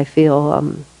 I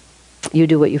feel you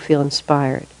do what you feel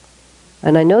inspired.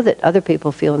 And I know that other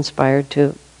people feel inspired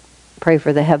to pray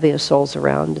for the heaviest souls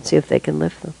around and see if they can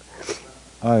lift them.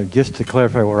 Just to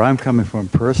clarify where I'm coming from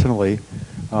personally,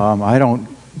 I don't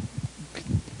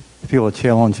feel a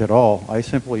challenge at all. I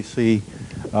simply see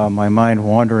my mind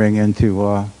wandering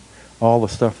into all the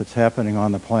stuff that's happening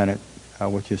on the planet,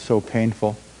 which is so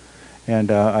painful.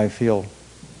 And I feel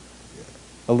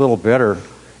a little better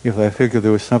if I figured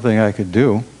there was something I could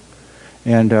do.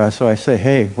 And so I say,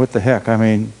 hey, what the heck? I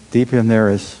mean, deep in there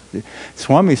is...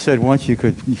 Swami said once you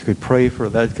could pray for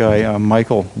that guy,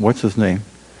 Michael, what's his name?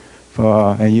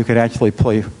 And you could actually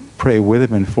pray with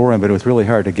him and for him, but it was really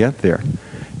hard to get there.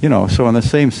 You know, so in the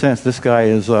same sense, this guy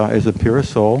is a pure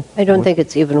soul. I don't think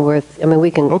it's even worth... I mean,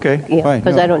 we can... Okay, fine.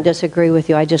 Because I don't disagree with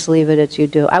you. I just leave it as you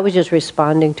do. I was just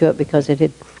responding to it because it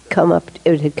had come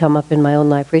up in my own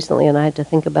life recently, and I had to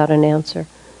think about an answer.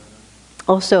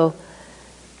 Also,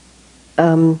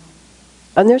 and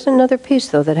there's another piece,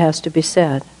 though, that has to be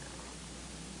said,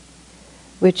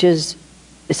 which is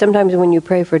sometimes when you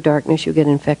pray for darkness, you get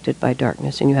infected by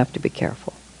darkness, and you have to be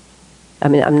careful. I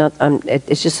mean,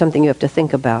 it's just something you have to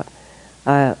think about.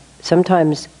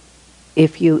 Sometimes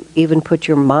if you even put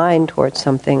your mind towards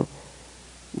something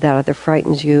that either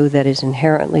frightens you, that is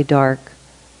inherently dark,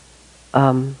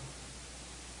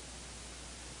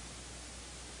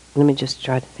 Let me just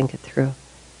try to think it through.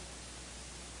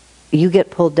 You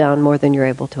get pulled down more than you're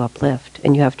able to uplift,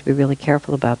 and you have to be really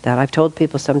careful about that. I've told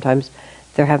people sometimes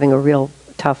they're having a real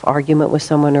tough argument with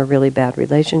someone, or a really bad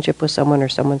relationship with someone, or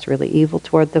someone's really evil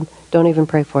toward them. Don't even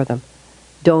pray for them.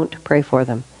 Don't pray for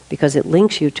them, because it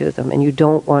links you to them, and you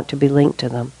don't want to be linked to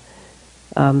them.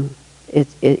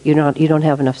 You don't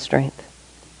have enough strength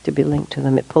to be linked to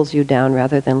them. It pulls you down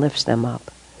rather than lifts them up.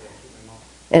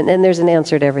 And there's an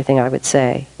answer to everything I would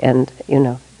say, and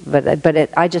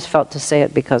I just felt to say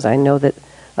it because I know that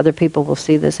other people will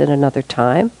see this in another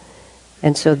time,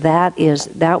 and so that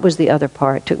was the other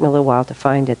part. It took me a little while to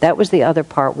find it. That was the other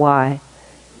part why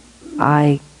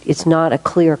it's not a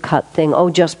clear-cut thing. Oh,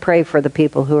 just pray for the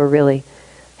people who are really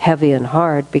heavy and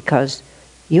hard, because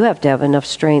you have to have enough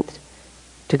strength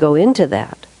to go into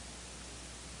that,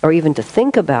 or even to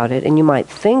think about it, and you might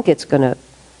think it's going to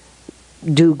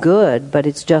do good, but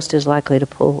it's just as likely to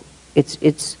pull.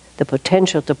 It's the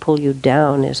potential to pull you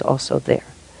down is also there.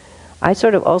 I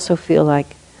sort of also feel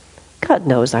like God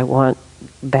knows I want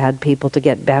bad people to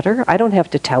get better. I don't have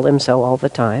to tell him so all the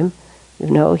time.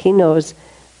 He knows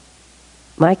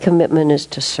my commitment is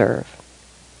to serve.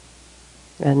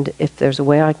 And if there's a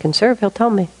way I can serve, he'll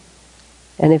tell me.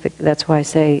 And that's why I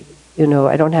say,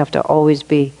 I don't have to always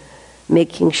be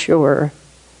making sure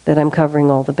that I'm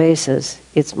covering all the bases.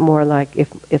 It's more like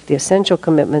if the essential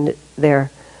commitment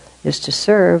there is to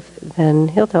serve, then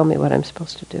he'll tell me what I'm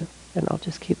supposed to do, and I'll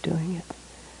just keep doing it.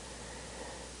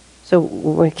 So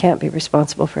we can't be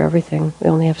responsible for everything. We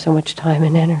only have so much time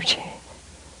and energy.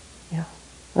 Yeah.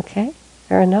 Okay?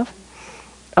 Fair enough?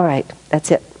 All right. That's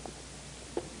it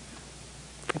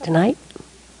for tonight.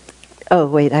 Oh,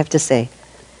 wait, I have to say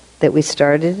that we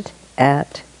started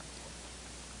at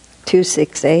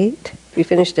 268. We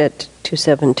finished at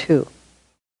 272.